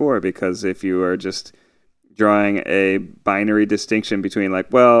were before. Because if you are just drawing a binary distinction between like,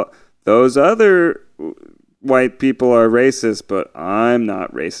 well, those other white people are racist, but I'm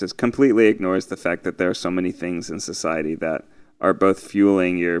not racist, completely ignores the fact that there are so many things in society that are both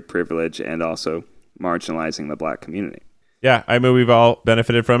fueling your privilege and also marginalizing the black community. Yeah, I mean, we've all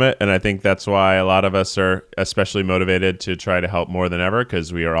benefited from it, and I think that's why a lot of us are especially motivated to try to help more than ever,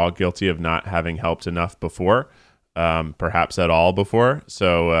 because we are all guilty of not having helped enough before, perhaps at all before.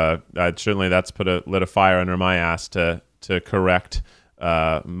 So certainly that's lit a fire under my ass to correct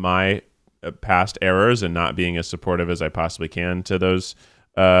my past errors and not being as supportive as I possibly can to those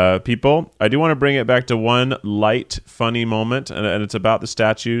people. I do want to bring it back to one light, funny moment, and it's about the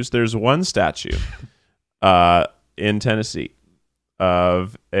statues. There's one statue in Tennessee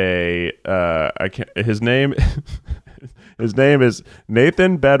of his name is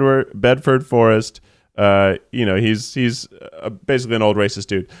Nathan Bedford Forrest. He's basically an old racist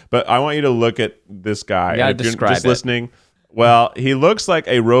dude. But I want you to look at this guy. You gotta if you're describe just it. listening. Well, he looks like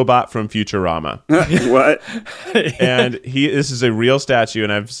a robot from Futurama. What? And this is a real statue,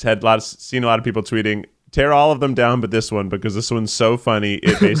 and I've seen a lot of people tweeting, tear all of them down but this one, because this one's so funny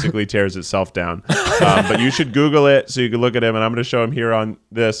it basically tears itself down. But you should Google it so you can look at him, and I'm going to show him here on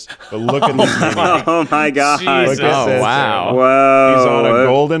this. But look at this maniac. Oh my God. Jesus. Look at this. Wow. Whoa. He's on a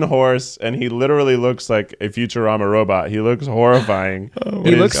golden horse, and he literally looks like a Futurama robot. He looks horrifying.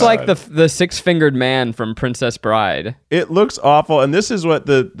 He looks like the six-fingered man from Princess Bride. It looks awful, and this is what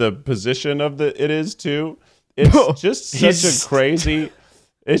the position of it is too. It's just such a crazy.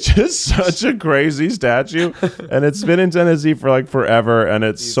 It's just such a crazy statue, and it's been in Tennessee for like forever, and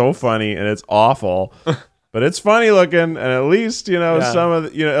it's so funny, and it's awful, but it's funny looking, and at least some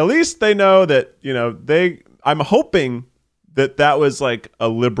of at least they know that I'm hoping that was like a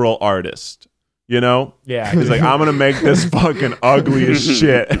liberal artist. Yeah. He's like, I'm going to make this fucking ugly as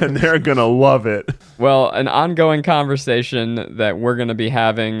shit, and they're going to love it. Well, an ongoing conversation that we're going to be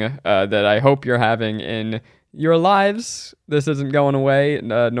having, that I hope you're having in your lives. This isn't going away,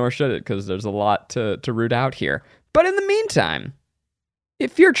 nor should it, because there's a lot to root out here. But in the meantime,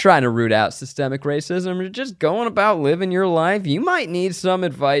 if you're trying to root out systemic racism or just going about living your life, you might need some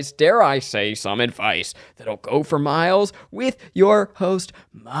advice, dare I say some advice, that'll go for miles with your host,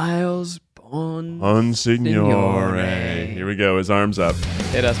 Miles Bonsignore. Here we go, his arms up.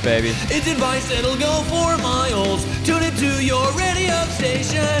 Hit us, baby. It's advice that'll go for miles. Tune it to your radio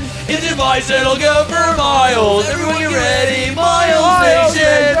station. It's advice that'll go for miles. Everyone get ready, Miles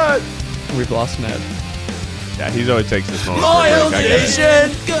Nation. We've lost Ned. Yeah, he always takes this moment. Miles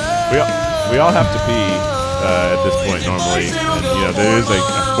Nation. We all have to pee at this point normally. And, there is like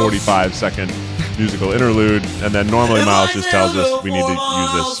a 45-second musical interlude, and then normally Miles just tells us we need to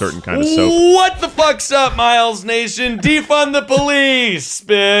use a certain kind of soap. What the fuck's up, Miles Nation? Defund the police,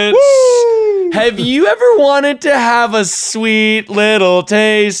 bitch. Have you ever wanted to have a sweet little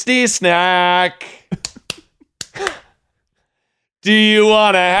tasty snack? Do you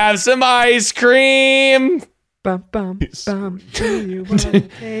want to have some ice cream? Bum, bum, bum. Do you want a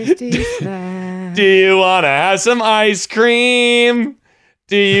tasty snack? Do you want to have some ice cream?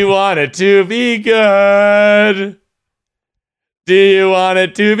 Do you want it to be good? Do you want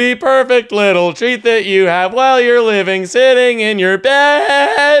it to be perfect little treat that you have while you're living, sitting in your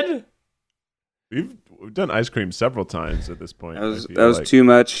bed? We've done ice cream several times at this point. That was too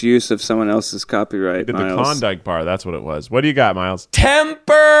much use of someone else's copyright, did Miles. the Klondike bar, that's what it was. What do you got, Miles?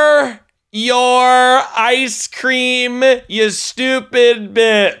 Temper your ice cream, you stupid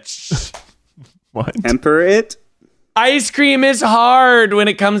bitch. What? Temper it? Ice cream is hard when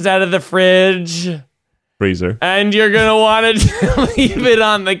it comes out of the fridge. Freezer. And you're going to want to leave it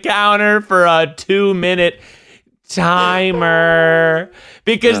on the counter for a 2-minute timer.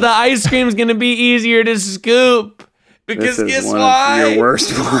 Because the ice cream's going to be easier to scoop. Because This is guess one why? of your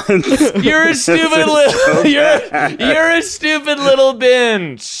worst ones. You're a stupid little you're a stupid little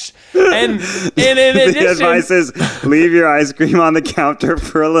bench. And in addition, The advice is leave your ice cream on the counter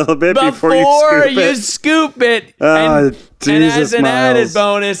for a little bit before you scoop it. And Jesus, as an Miles. added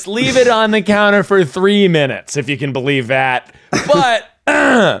bonus, leave it on the counter for 3 minutes, if you can believe that. But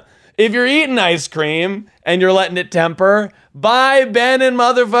if you're eating ice cream and you're letting it temper, buy Ben and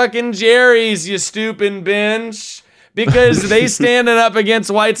motherfucking Jerry's, you stupid bench. Because they standing up against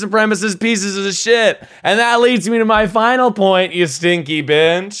white supremacist pieces of shit. And that leads me to my final point, you stinky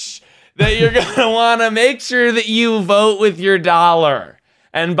bench, that you're going to want to make sure that you vote with your dollar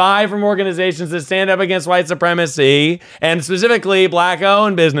and buy from organizations that stand up against white supremacy and specifically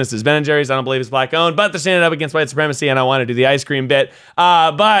black-owned businesses. Ben & Jerry's, I don't believe it's black-owned, but they're standing up against white supremacy, and I want to do the ice cream bit.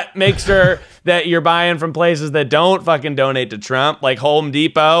 But make sure that you're buying from places that don't fucking donate to Trump, like Home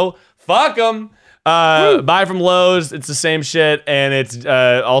Depot. Fuck them. Buy from Lowe's. It's the same shit, and it's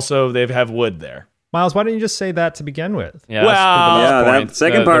also they have wood there. Miles, why didn't you just say that to begin with? Yeah, that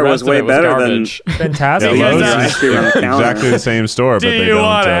second part was way better than Fantastic. Yeah, Lowe's ice cream on the counter. exactly the same store, but Do they you don't.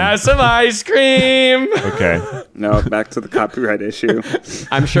 want to have some ice cream? Okay. No, back to the copyright issue.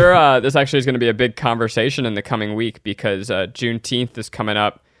 I'm sure this actually is going to be a big conversation in the coming week because Juneteenth is coming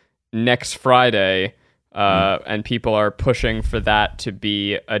up next Friday, and people are pushing for that to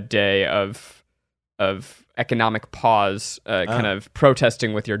be a day of economic pause, kind of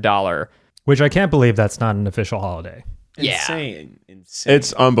protesting with your dollar. Which I can't believe that's not an official holiday. Yeah. Insane.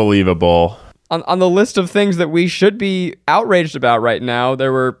 It's unbelievable. On the list of things that we should be outraged about right now,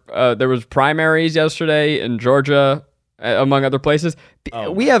 there was primaries yesterday in Georgia, among other places.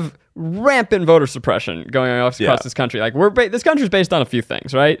 We have rampant voter suppression going on across this country. Like this country is based on a few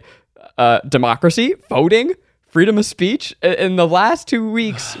things, right? Democracy, voting, freedom of speech. In the last 2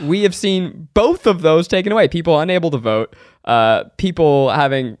 weeks, we have seen both of those taken away. People unable to vote, people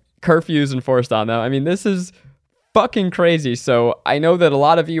having curfews enforced on them. I mean, this is fucking crazy. So I know that a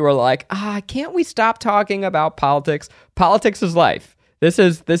lot of you are like, can't we stop talking about politics? Politics is life. This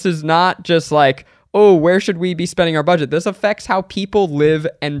is not just like, oh, where should we be spending our budget? This affects how people live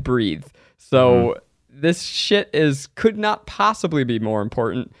and breathe. So this shit could not possibly be more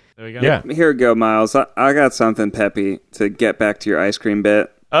important. There we go. Yeah. Here we go, Miles. I got something peppy to get back to your ice cream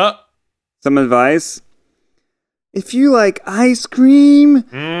bit. Some advice. If you like ice cream,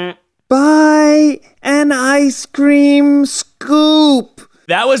 buy an ice cream scoop.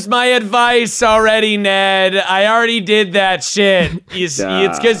 That was my advice already, Ned. I already did that shit. It's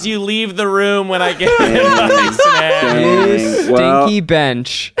because you leave the room when I get advice, Ned. You stinky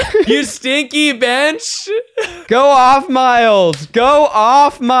bench. You stinky bench. Go off, Miles. Go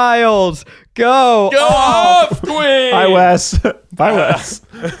off, Miles. Go off, Queen. Hi, Wes. Bye, Wes.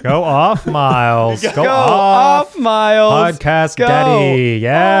 Go off, Miles. Go off, Miles. Podcast Daddy.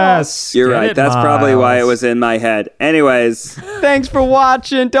 Yes. You're right. That's probably why it was in my head. Anyways. Thanks for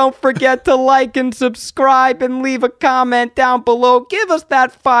watching. Don't forget to like and subscribe and leave a comment down below. Give us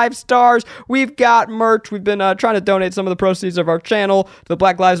that 5 stars. We've got merch. We've been trying to donate some of the proceeds of our channel to the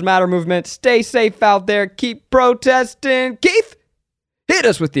Black Lives Matter movement. Stay safe out there. Keep protesting. Keith, hit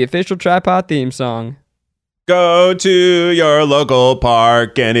us with the official Tripod theme song. Go to your local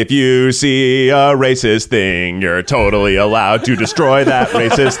park, and if you see a racist thing, you're totally allowed to destroy that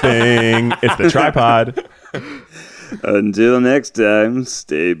racist thing. It's the Tripod. Until next time,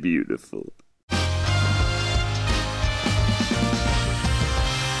 stay beautiful.